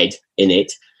dead in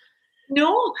it.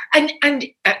 No, and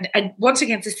once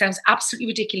again, this sounds absolutely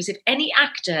ridiculous. If any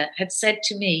actor had said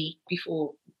to me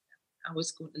before I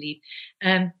was going to leave,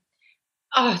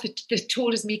 they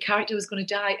told us my character was going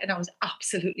to die, and I was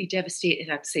absolutely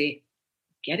devastated. I'd say,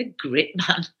 get a grip,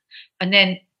 man. And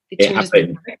then they told us my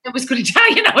character was going to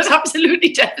die, and I was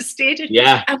absolutely devastated.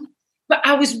 Yeah. But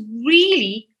I was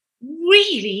really,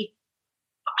 really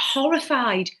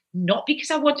horrified, not because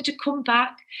I wanted to come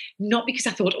back, not because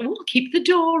I thought, I'll keep the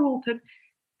door open,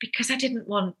 because I didn't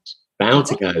want Val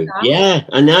to go. Yeah,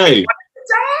 I know.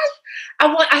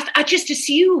 I just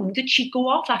assumed that she'd go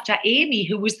off after Amy,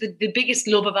 who was the biggest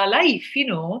love of her life, you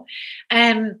know.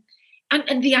 And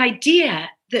the idea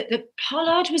that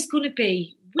Pollard was going to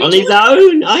be on his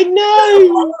own, I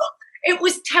know. It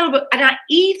was terrible. And I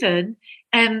even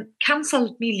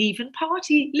cancelled me leaving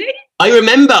party. Lee. I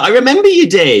remember you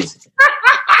did.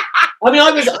 I mean,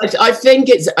 I think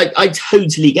I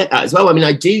totally get that as well. I mean,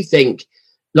 I do think,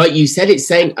 like you said,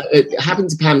 it happened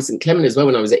to Pam St Clement as well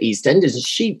when I was at EastEnders.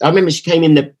 And I remember she came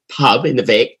in the pub in the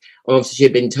Vic. Obviously, she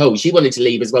had been told she wanted to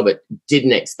leave as well, but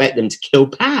didn't expect them to kill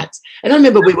Pat. And I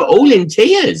remember we were all in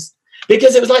tears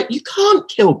because it was like, you can't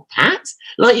kill Pat.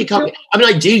 Like, you can't. I mean,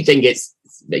 I do think it's,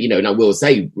 you know, and I will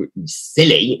say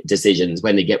silly decisions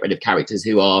when they get rid of characters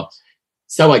who are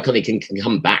so iconic and can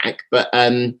come back. But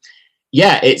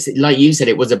yeah, it's like you said,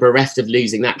 it was a bereft of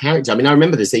losing that character. I mean, I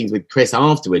remember the scenes with Chris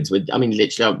afterwards.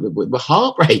 Literally, were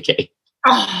heartbreaking.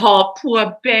 Oh,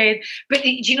 poor babe. But do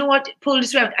you know what pulled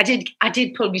us around? I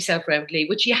did pull myself around, Lee,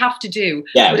 which you have to do.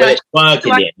 Yeah, well, it's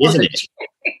working, isn't it?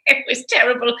 It was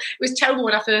terrible. It was terrible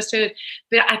when I first heard.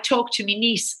 But I talked to my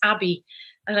niece, Abby,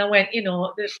 and I went, you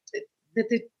know, they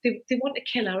want to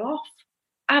kill her off.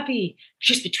 Abby,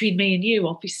 just between me and you,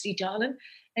 obviously, darling.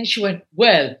 And she went,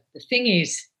 well, the thing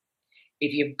is,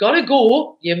 if you've got to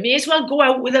go, you may as well go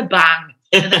out with a bang.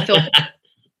 And I thought,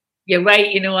 you're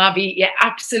right, you know, Abby, you're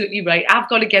absolutely right. I've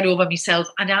got to get over myself,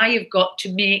 and I have got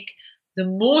to make the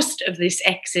most of this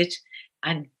exit.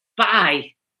 And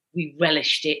we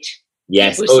relished it.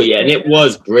 Yes. And it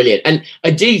was brilliant. And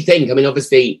I do think, I mean,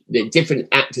 obviously, the different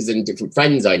actors and different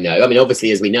friends I know. I mean,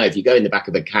 obviously, as we know, if you go in the back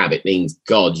of a cab, it means,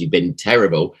 God, you've been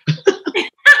terrible.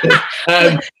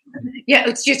 Yeah,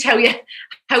 it's just how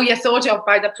you're thought of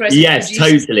by the press. Yes,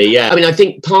 totally. Yeah. I mean, I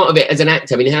think part of it as an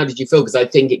actor, I mean, how did you feel? Because I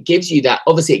think it gives you that,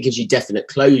 obviously, it gives you definite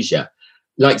closure.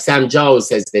 Like Sam Giles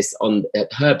says this on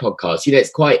her podcast, you know, it's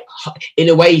quite, in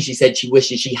a way, she said she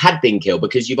wishes she had been killed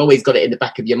because you've always got it in the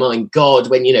back of your mind. God,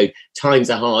 when, you know, times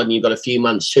are hard and you've got a few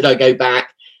months, should I go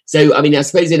back? So, I mean, I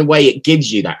suppose in a way it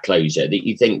gives you that closure that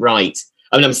you think, right.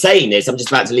 I mean, I'm saying this, I'm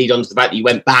just about to lead on to the fact that you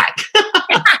went back.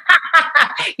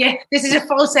 Yeah, this is a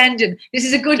false ending. This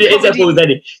is a good It's a false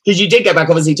ending. Because you did go back,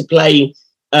 obviously, to play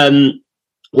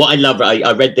what I love.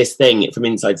 I read this thing from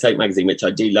Inside Soap magazine, which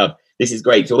I do love. This is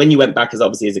great. So when you went back as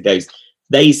obviously as a ghost,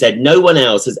 they said no one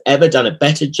else has ever done a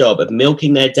better job of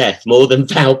milking their death more than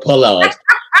Val Pollard.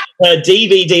 Her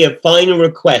DVD of Final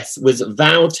Requests was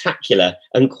Val-tacular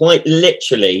and quite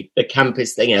literally the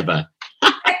campest thing ever.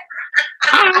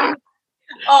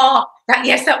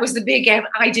 That was the big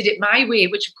I did it my way,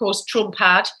 which of course Trump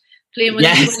had playing with.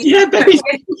 Yes, yeah, very.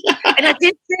 And I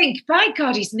did think, by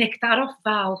God, he's nicked that off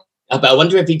Val. But I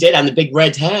wonder if he did, and the big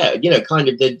red hair, you know, kind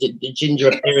of the ginger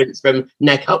appearance from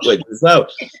neck upwards as well.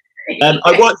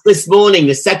 I watched this morning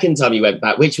the second time you went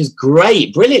back, which was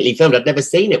great, brilliantly filmed. I'd never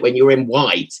seen it when you were in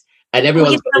white, and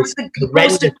everyone's the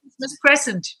Christmas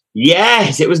present.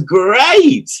 Yes, it was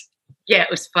great. Yeah,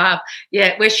 it was fab.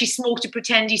 Yeah, where she smoked a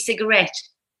pretendy cigarette.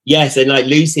 Yes, and like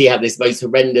Lucy had this most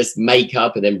horrendous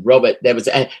makeup, and then Robert. There was,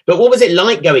 but what was it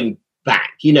like going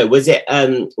back? You know, was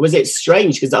it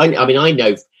strange? Because I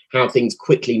know how things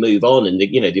quickly move on, and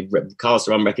the cast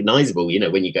are unrecognisable. You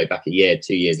know, when you go back a year,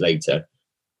 2 years later.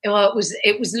 Well,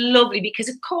 it was lovely because,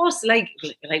 of course, like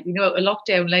we know, a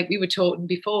lockdown, like we were talking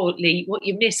before, Lee, what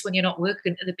you miss when you're not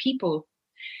working are the people,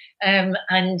 and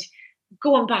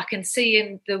going back and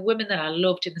seeing the women that I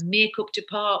loved in the makeup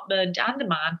department and the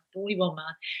man, only one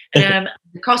man,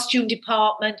 the costume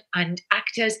department and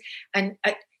actors. And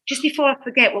just before I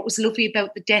forget, what was lovely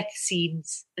about the death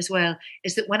scenes as well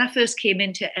is that when I first came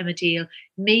into Emmerdale,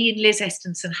 me and Liz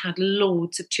Estenson had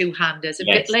loads of two-handers, a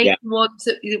bit like the ones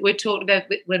that we're talking about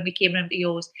when we came around to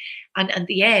yours. And at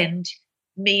the end,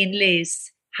 me and Liz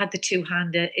had the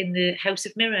two-hander in the House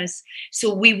of Mirrors.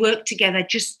 So we worked together,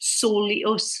 just solely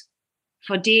us,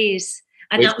 for days.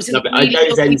 And that was a really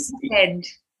lovely weekend.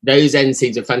 Those end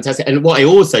scenes are fantastic. And what I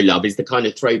also love is the kind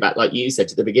of throwback, like you said,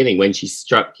 to the beginning, when she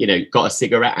struck, got a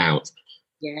cigarette out.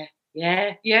 Yeah.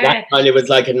 That kind of was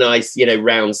like a nice,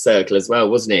 round circle as well,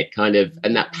 wasn't it? Kind of,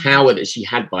 and that power that she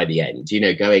had by the end,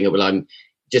 going, well, I'm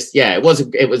just, it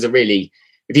was a really,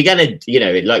 if you're going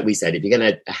to, like we said, if you're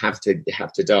going to have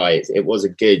to die, it was a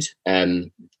good,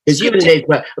 because you and Liz,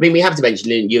 we have to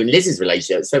mention you and Liz's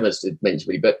relationship, so much to mention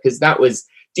really, but because that was,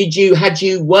 had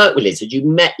you worked with Liz? Had you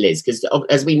met Liz? Because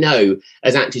as we know,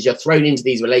 as actors, you're thrown into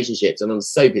these relationships, and on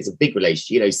soap, it's a big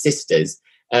relationship, sisters.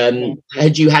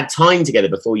 Had you had time together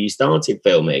before you started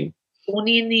filming?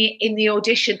 Only in the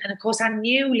audition, and of course I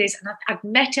knew Liz, and I'd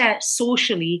met her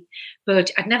socially,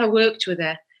 but I'd never worked with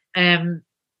her.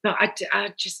 But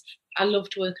I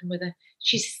loved working with her.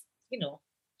 She's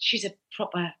a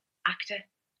proper actor.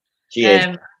 She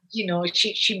is.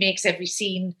 She makes every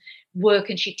scene work,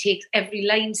 and she takes every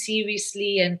line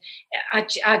seriously, and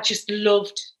I just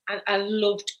loved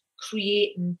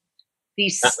creating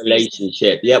that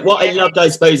relationship. Yeah, what I loved, I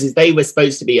suppose, is they were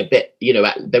supposed to be a bit,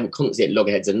 they were constantly at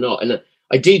loggerheads and not. And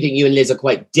I do think you and Liz are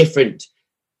quite different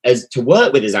as to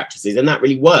work with as actresses, and that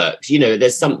really works.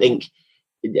 There's something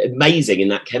amazing in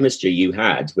that chemistry you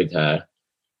had with her.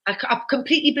 I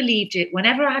completely believed it.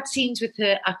 Whenever I had scenes with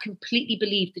her, I completely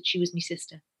believed that she was my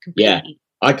sister. Completely. Yeah,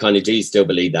 I kind of do still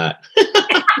believe that.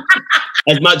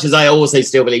 As much as I also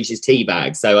still believe she's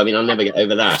teabag. So, I'll never get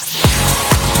over that.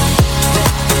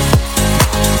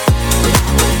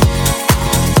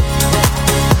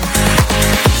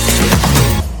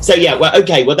 So,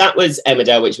 that was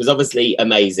Emmerdale, which was obviously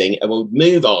amazing. And we'll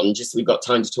move on, just so we've got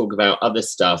time to talk about other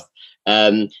stuff.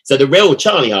 So the real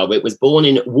Charlie Hardwick was born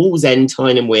in Wallsend,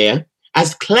 Tyne and Wear,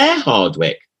 as Claire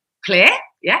Hardwick. Claire,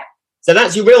 yeah. So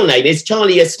that's your real name. Is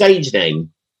Charlie a stage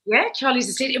name? Yeah, Charlie's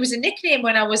a stage. It was a nickname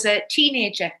when I was a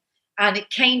teenager. And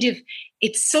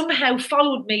it somehow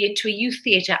followed me into a youth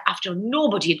theatre after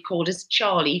nobody had called us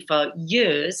Charlie for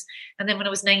years. And then when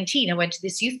I was 19, I went to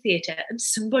this youth theatre, and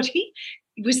somebody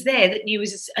was there that knew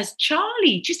us as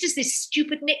Charlie, just as this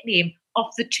stupid nickname of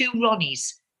the two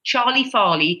Ronnies. Charlie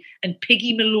Farley and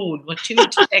Piggy Malone were two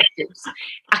detectives.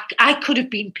 I could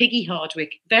have been Piggy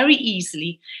Hardwick very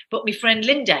easily, but my friend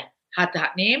Linda had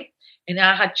that name and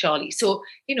I had Charlie. So,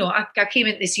 I came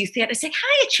into this youth theatre. I said,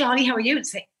 "Hiya, Charlie, how are you?" And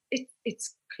say,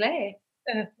 "It's Claire."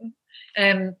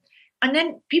 And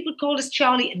then people called us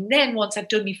Charlie. And then once I've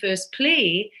done my first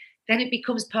play, then it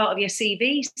becomes part of your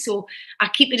CV. So I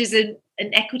keep it as an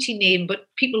equity name, but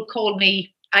people call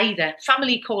me either.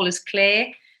 Family call us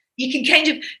Claire. You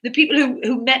can the people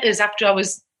who met us after I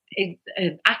was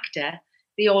an actor,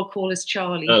 they all call us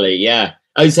Charlie. Charlie, yeah.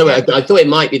 Oh, so I thought it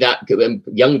might be that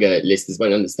younger listeners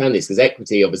won't understand this, because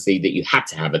equity, obviously, that you had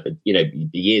to have it,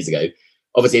 years ago.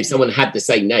 Obviously, if someone had the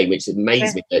same name, which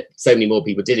amazed me that so many more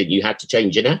people did it, you had to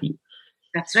change your name.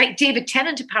 That's right. David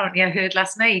Tennant, apparently, I heard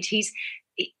last night. I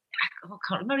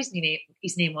can't remember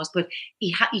his name was, but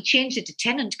he changed it to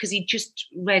Tennant because he just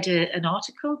read an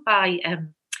article by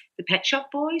the Pet Shop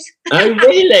Boys. Oh,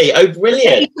 really? Oh,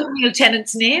 brilliant. He took Neil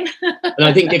Tennant's name. And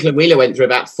I think Nicola Wheeler went through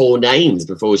about 4 names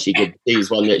before she could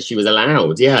choose one that she was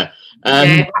allowed. Yeah.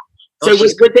 So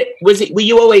were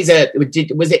you always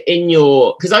was it in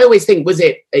your, because I always think, was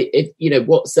it,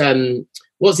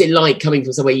 what's it like coming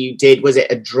from somewhere you did? Was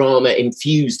it a drama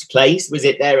infused place? Was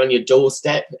it there on your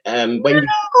doorstep? No,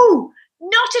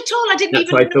 not at all. I didn't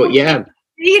even know. I thought, yeah.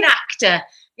 Be an actor,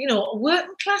 a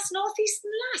working class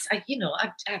northeastern lass. I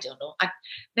don't know.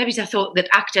 Maybe I thought that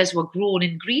actors were grown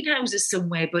in greenhouses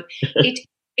somewhere, but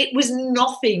it was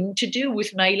nothing to do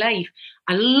with my life.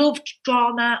 I loved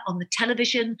drama on the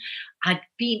television. I'd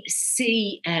been to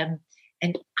see an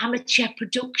amateur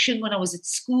production when I was at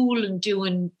school and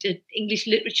doing English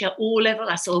literature O-level.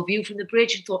 I saw A View from the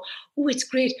Bridge and thought, oh, it's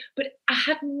great. But I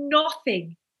had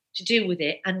nothing to do with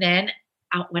it. And then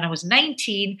when I was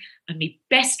 19 and my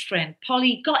best friend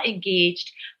Polly got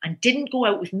engaged and didn't go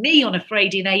out with me on a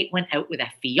Friday night, went out with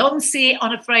her fiancé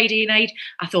on a Friday night,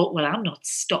 I thought, well, I'm not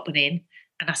stopping in.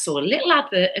 And I saw a little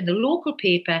advert in the local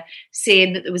paper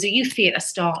saying that there was a youth theatre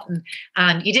starting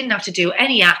and you didn't have to do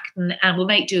any acting and we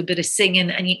might do a bit of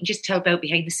singing and you can just help out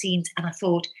behind the scenes. And I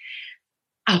thought,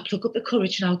 I'll pluck up the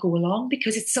courage and I'll go along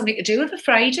because it's something to do with a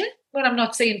Friday when I'm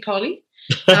not seeing Polly.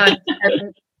 And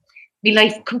my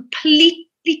life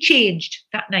completely changed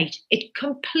that night. It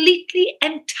completely,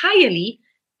 entirely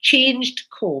changed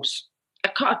course.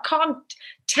 I can't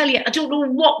tell you. I don't know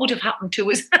what would have happened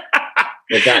to us.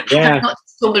 That, yeah. Not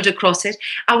stumbled across it.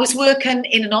 I was working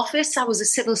in an office. I was a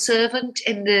civil servant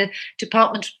in the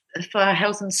Department for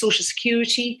Health and Social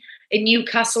Security in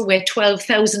Newcastle, where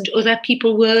 12,000 other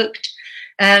people worked.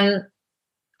 And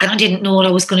I didn't know what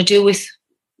I was going to do with.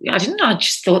 I didn't know. I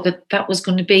just thought that was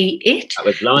going to be it. That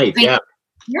was life, yeah.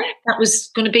 Yeah, that was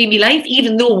going to be my life,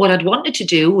 even though what I'd wanted to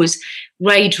do was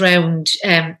ride around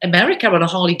America on a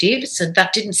Harley Davidson.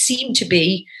 That didn't seem to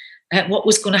be what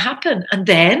was going to happen. And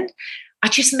then I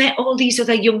just met all these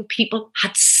other young people,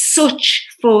 had such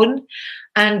fun.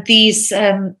 And these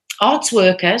arts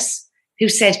workers who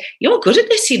said, you're good at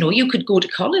this, you could go to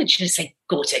college. And it's like,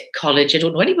 go to college? I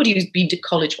don't know anybody who's been to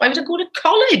college. Why would I go to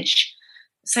college?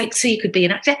 It's like, so you could be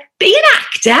an actor? Be an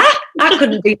actor? I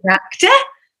couldn't be an actor.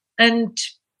 And,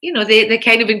 they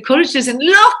kind of encouraged us. And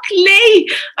look,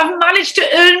 Lee, I've managed to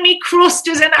earn me crust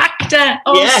as an actor.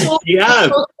 Yes, you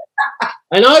have.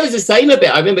 And I was the same a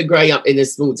bit. I remember growing up in a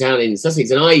small town in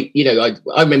Sussex, and I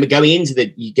remember going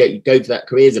into you go for that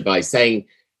careers advice, saying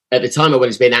at the time I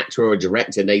wanted to be an actor or a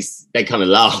director, and they kind of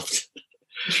laughed.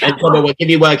 And told me, well, give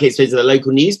you work experience at the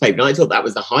local newspaper. And I thought that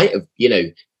was the height of,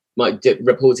 my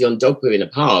reporting on dog poo in a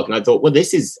park. And I thought, well,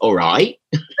 this is all right.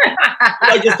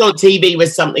 I just thought TV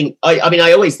was something. I mean,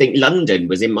 I always think London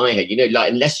was in my head,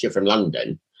 like unless you're from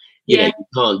London, you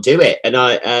can't do it. And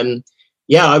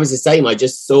I was the same. I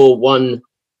just saw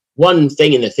one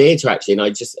thing in the theatre, actually, and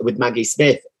I just, with Maggie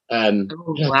Smith, I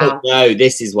thought, no,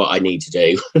 this is what I need to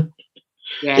do.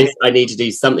 I need to do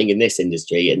something in this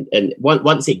industry. And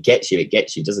once it gets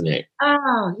you, doesn't it?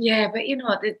 Oh, yeah. But,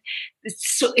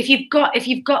 so if you've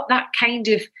got that kind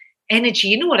of energy,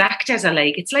 you know what actors are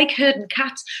like? It's like herding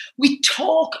cats. We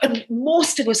talk, and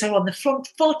most of us are on the front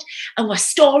foot, and we're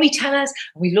storytellers,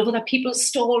 and we love other people's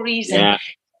stories. Yeah.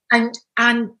 And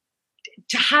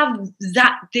to have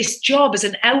this job as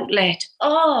an outlet,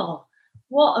 oh,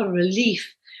 what a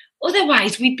relief.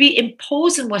 Otherwise, we'd be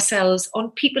imposing ourselves on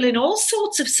people in all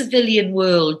sorts of civilian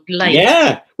world life.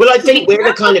 Yeah. Well, I think we're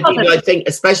the kind of people,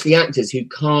 especially actors who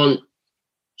can't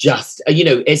just,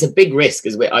 it's a big risk,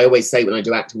 as I always say when I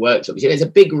do actor workshops, it's a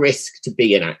big risk to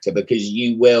be an actor, because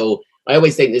I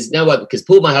always think there's no other, because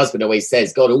Paul, my husband, always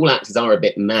says, God, all actors are a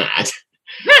bit mad.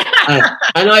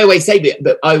 And I always say,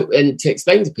 and to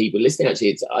explain to people listening,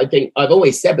 actually, I think I've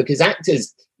always said, because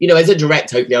actors, as a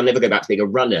director, hopefully I'll never go back to being a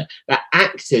runner, but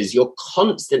actors, you're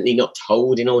constantly not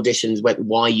told in auditions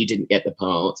why you didn't get the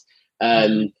part.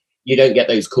 You don't get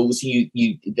those calls.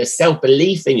 The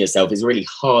self-belief in yourself is really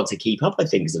hard to keep up, I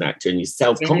think, as an actor, and your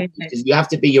self-confidence, because you have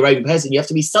to be your own person. You have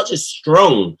to be such a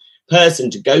strong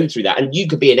person to go through that. And you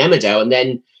could be an Emmerdale, and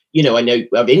then, I know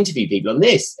I've interviewed people on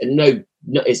this, and no,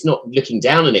 it's not looking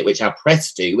down on it, which our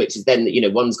press do, which is then,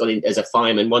 one's gone in as a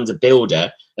fireman, one's a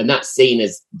builder, and that's seen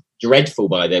as dreadful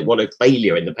by them. What a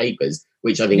failure in the papers,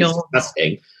 which I think is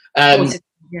disgusting.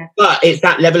 But it's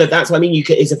that level of, that's what I mean.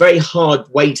 It's a very hard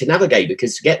way to navigate,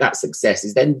 because to get that success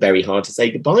is then very hard to say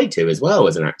goodbye to as well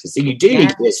as an actor. So you do need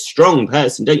to be a strong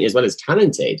person, don't you, as well as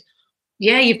talented.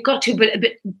 Yeah, you've got to. But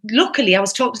luckily, I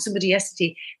was talking to somebody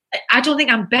yesterday. I don't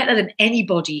think I'm better than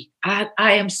anybody. I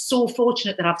am so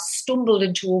fortunate that I've stumbled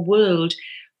into a world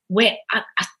where I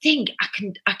think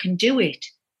I can do it.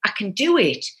 I can do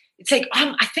it. It's like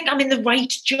I think I'm in the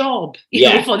right job,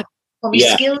 for the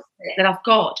skill set that I've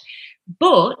got.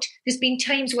 But there's been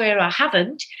times where I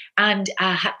haven't, and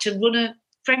I had to run a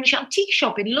French antique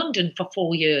shop in London for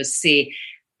 4 years, say.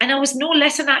 And I was no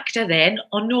less an actor then,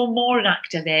 or no more an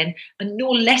actor then, and no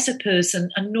less a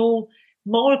person, and no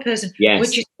more a person. Yes.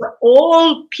 Which is where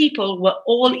all people were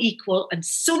all equal, and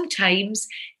sometimes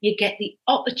you get the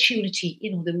opportunity,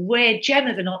 the rare gem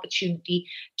of an opportunity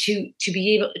to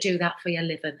be able to do that for your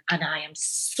living. And I am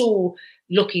so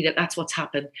lucky that that's what's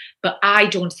happened. But I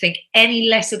don't think any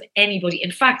less of anybody.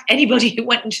 In fact, anybody who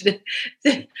went into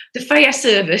the fire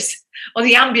service or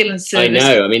the ambulance service.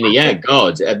 I know. I mean,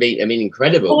 God. I mean,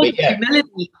 incredible. But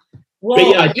humility.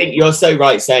 But I think you're so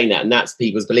right saying that, and that's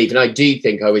people's belief. And I do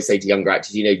think I always say to younger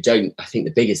actors, I think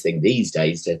the biggest thing these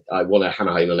days I want to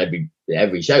hammer home on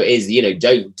every show is,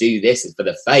 don't do this for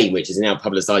the fame, which is now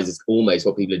publicised as almost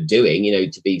what people are doing,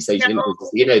 to be social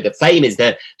influencers. The fame is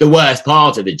the worst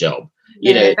part of the job.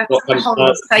 You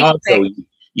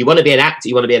want to be an actor.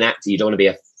 You want to be an actor. You don't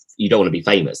want to be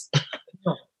famous.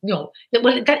 No.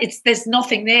 Well, there's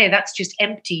nothing there. That's just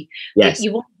empty. Yes.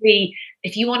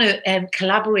 If you want to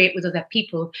collaborate with other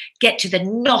people, get to the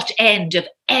not end of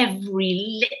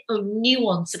every little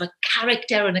nuance of a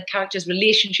character and a character's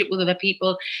relationship with other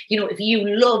people. If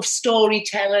you love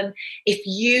storytelling, if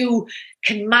you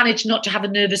can manage not to have a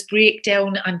nervous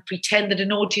breakdown and pretend that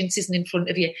an audience isn't in front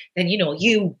of you, then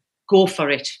you go for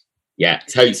it. Yeah,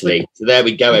 totally. So there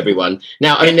we go, everyone.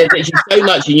 Now, I mean, there's actually so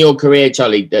much in your career,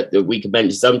 Charlie, that we could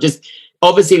mention. So I'm just,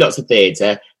 obviously lots of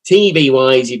theatre.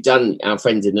 TV-wise, you've done Our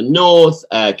Friends in the North,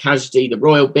 Casualty, The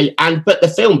Royal, but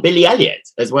the film Billy Elliot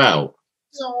as well.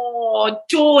 Oh,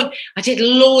 don't. I did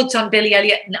loads on Billy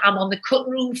Elliot, and I'm on the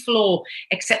cutting room floor,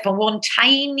 except for one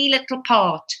tiny little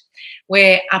part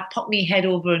where I pop my head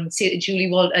over and say to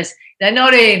Julie Walters, they're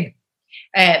not in.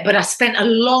 But I spent a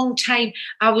long time.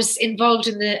 I was involved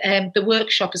in the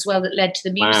workshop as well that led to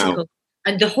the musical. Wow.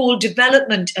 And the whole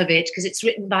development of it, because it's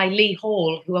written by Lee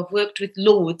Hall, who I've worked with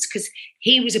loads, because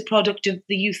he was a product of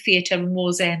the Youth Theatre in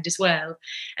Wallsend as well.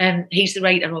 He's the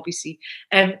writer, obviously.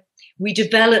 We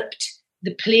developed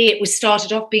the play. It was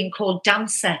started off being called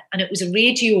Dancer, and it was a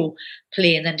radio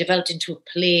play, and then developed into a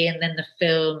play, and then the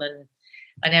film, and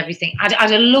everything. I'd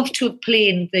have loved to have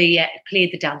played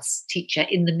the dance teacher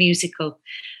in the musical,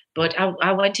 but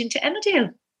I went into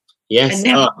Emmerdale. Yes,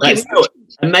 that's so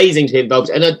amazing to be involved.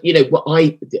 And what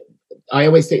I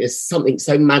always think there's something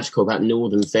so magical about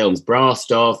Northern films.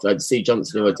 Brastoff, Sue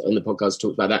Johnson on the podcast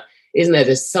talked about that, isn't there?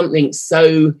 There's something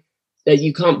so that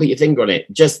you can't put your finger on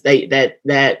it. Just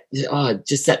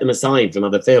just set them aside from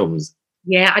other films.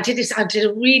 Yeah, I did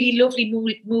a really lovely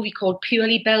movie called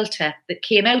Purely Belter that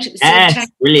came out at the same time.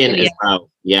 Brilliant as well.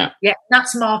 Yeah. Yeah,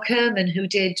 that's Mark Herman who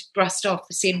did Brastoff,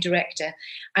 the same director.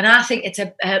 And I think it's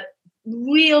a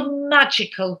real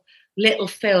magical little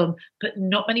film, but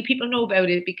not many people know about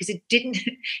it because it didn't.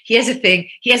 Here's a thing.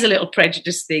 Here's a little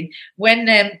prejudice thing. When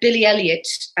Billy Elliot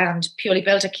and Purely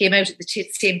Belter came out at the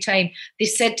same time, they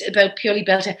said about Purely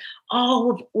Belter,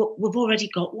 "Oh, we've already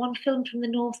got one film from the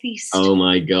Northeast." Oh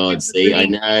my God! See, I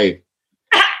know.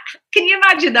 Can you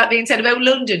imagine that being said about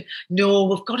London? No,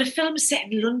 we've got a film set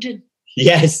in London.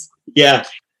 Yes. Yeah.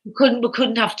 We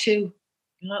couldn't have two.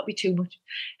 That'd be too much.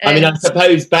 I mean, I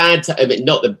suppose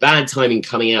not the bad timing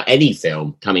coming out, any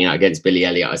film coming out against Billy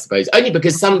Elliot, I suppose, only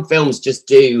because some films just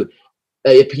do.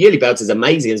 Purely Belter is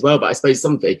amazing as well, but I suppose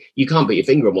something you can't put your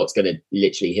finger on what's going to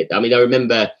literally hit. I mean, I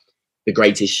remember The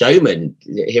Greatest Showman,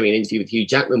 hearing an interview with Hugh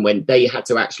Jackman when they had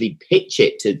to actually pitch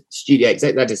it to studio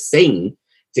execs, they had to sing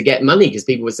to get money because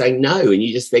people were saying no, and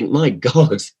you just think, my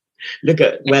God, look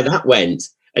at where that went.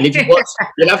 And if you watch,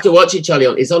 you'll have to watch it, Charlie.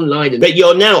 It's online. But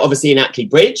you're now obviously in Ackley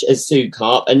Bridge as Sue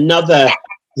Karp, another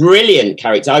brilliant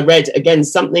character. I read again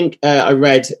something.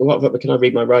 What can I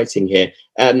read my writing here?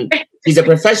 She's a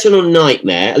professional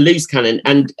nightmare, a loose cannon,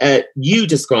 and you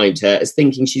described her as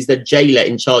thinking she's the jailer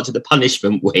in charge of the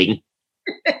punishment wing.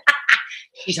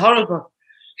 She's horrible.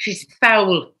 She's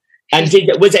foul. And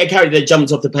was it a character that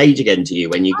jumped off the page again to you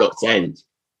when you got sent?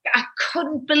 I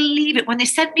couldn't believe it when they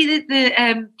sent me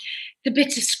the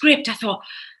bits of script. I thought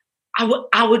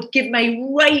I would give my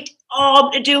right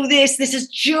arm to do this. This is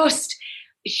just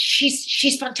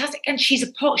she's fantastic, and she is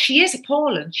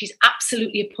appalling. She's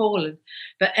absolutely appalling.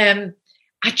 But I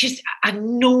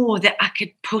know that I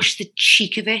could push the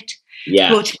cheek of it.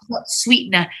 Yeah. But not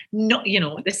sweetener, not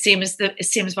the same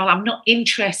as well. I'm not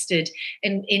interested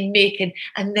in making.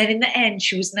 And then in the end,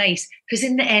 she was nice because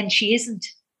in the end, she isn't.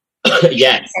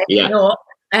 Yes. Yeah.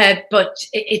 But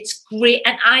it's great,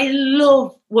 and I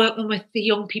love working with the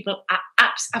young people.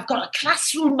 I've got a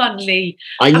classroom on Lee.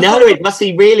 I know it must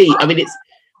be really. I mean,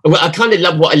 I kind of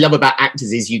love what I love about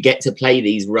actors is you get to play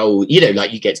these roles.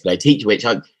 Like you get to play a teacher, which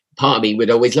part of me would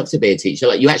always love to be a teacher.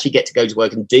 Like you actually get to go to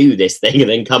work and do this thing, and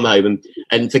then come home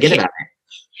and forget about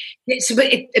it. It's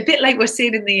a bit like we're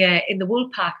saying in the Wool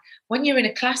Pack when you're in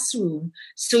a classroom.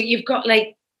 So you've got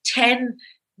like 10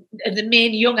 of the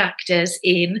main young actors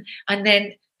in, and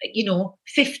then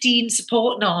 15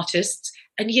 supporting artists,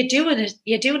 and you're doing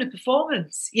a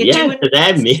performance. For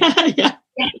them, yeah.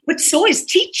 But so is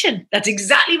teaching. That's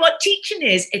exactly what teaching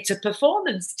is. It's a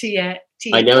performance to you.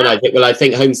 I know, and I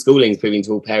think homeschooling is proving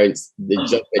to all parents the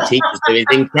job that teachers do is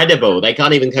incredible. They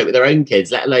can't even cope with their own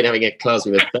kids, let alone having a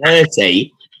classroom of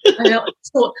 30. I know.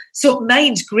 So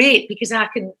mine's great because I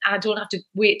don't have to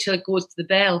wait till it goes to the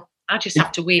bell. I just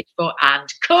have to wait for and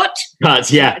cut.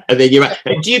 But yeah, and then you're.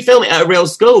 Do you film it at a real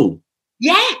school?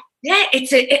 Yeah.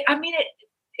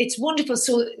 It's wonderful.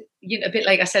 So a bit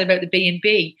like I said about the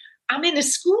B&B, I'm in a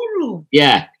schoolroom.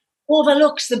 Yeah,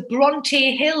 overlooks the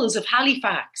Bronte Hills of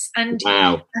Halifax, and,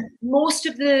 wow. And most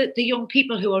of the young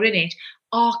people who are in it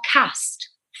are cast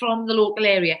from the local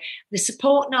area. The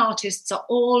supporting artists are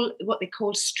all what they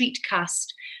call street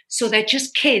cast, so they're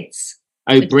just kids.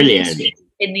 Oh, brilliant.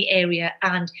 In the area,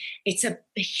 and it's a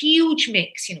huge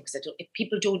mix, because if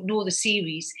people don't know the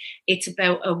series, it's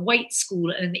about a white school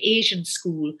and an Asian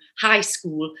school, high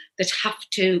school, that have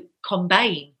to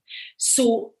combine.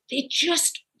 So they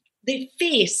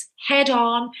face head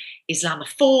on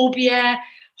Islamophobia,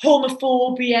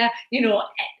 homophobia,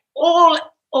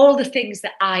 all the things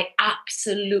that I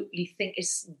absolutely think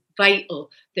is vital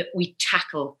that we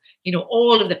tackle,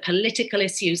 all of the political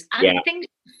issues and things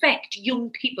that affect young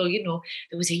people.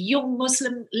 There was a young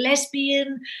Muslim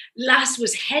lesbian lass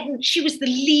she was the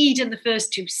lead in the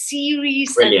first 2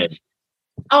 series. Brilliant.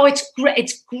 It's great.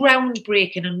 It's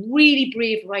groundbreaking and really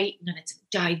brave writing, and it's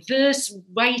diverse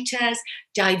writers,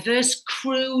 diverse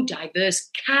crew, diverse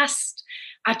cast.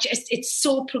 It's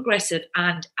so progressive,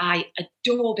 and I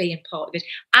adore being part of it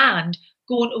and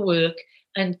going to work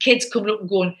and kids coming up and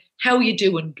going, "How you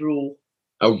doing, bro?"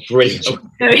 Oh, brilliant.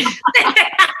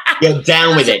 You're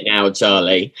down with it now,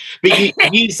 Charlie.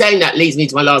 But you saying that leads me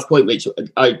to my last point, which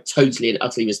I totally and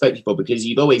utterly respect you for, because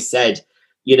you've always said,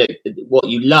 what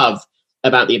you love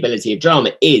about the ability of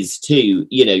drama is to,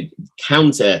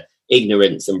 counter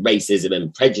ignorance and racism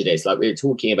and prejudice, like we were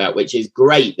talking about, which is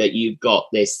great that you've got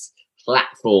this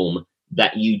platform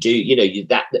that you do,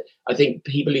 that I think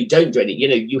people who don't do it,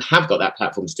 you have got that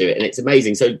platform to do it, and it's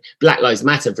amazing. So Black Lives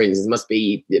Matter, for instance, must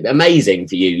be amazing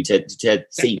for you to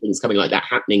see things coming like that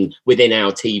happening within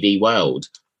our TV world.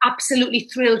 Absolutely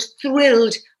thrilled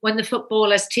when the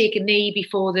footballers take a knee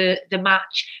before the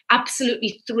match.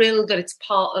 Absolutely thrilled that it's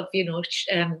part of,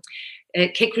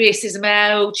 kick racism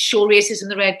out, show racism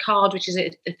the red card, which is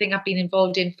a thing I've been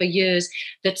involved in for years,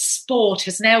 that sport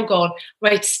has now gone,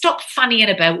 right, stop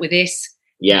fannying about with this.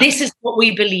 Yeah. This is what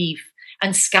we believe.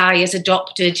 And Sky has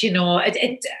adopted,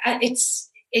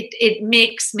 it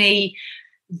makes me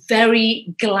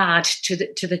very glad to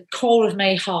the core of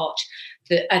my heart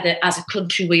that as a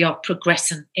country we are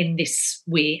progressing in this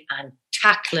way and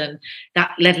tackling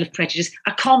that level of prejudice.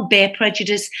 I can't bear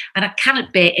prejudice, and I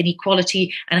cannot bear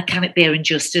inequality, and I cannot bear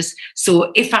injustice.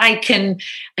 So if I can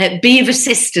be of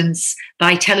assistance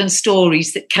by telling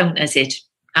stories that counters it,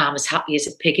 I'm as happy as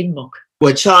a pig in muck.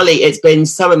 Well, Charlie, it's been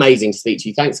so amazing to speak to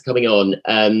you. Thanks for coming on.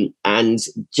 And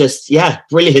just,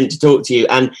 brilliant to talk to you.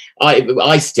 And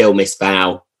I still miss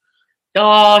Val.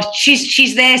 Oh,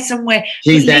 she's there somewhere.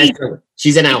 She's there somewhere.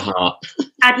 She's in our heart.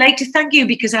 I'd like to thank you,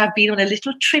 because I've been on a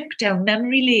little trip down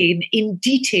memory lane in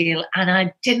detail, and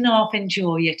I didn't half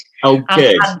enjoy it. Oh,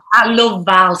 good. I love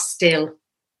Val still.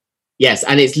 Yes,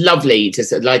 and it's lovely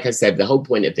to, like I said, the whole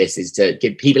point of this is to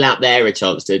give people out there a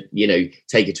chance to,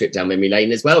 take a trip down memory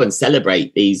lane as well and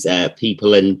celebrate these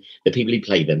people and the people who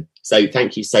play them. So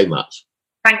thank you so much.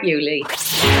 Thank you, Lee.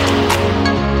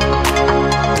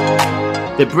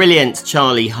 The brilliant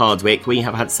Charlie Hardwick. We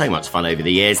have had so much fun over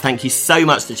the years. Thank you so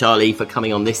much to Charlie for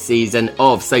coming on this season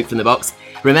of Soap from the Box.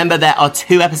 Remember, there are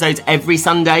 2 episodes every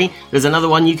Sunday. There's another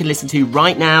one you can listen to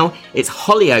right now. It's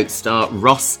Hollyoaks star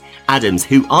Ross Adams,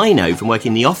 who I know from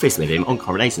working in the office with him on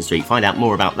Coronation Street. Find out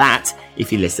more about that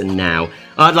if you listen now.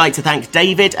 I'd like to thank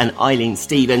David and Eileen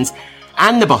Stevens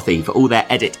and the Bothy for all their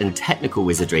edit and technical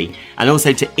wizardry, and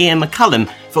also to Ian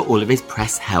McCullum for all of his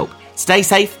press help. Stay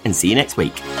safe and see you next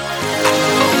week.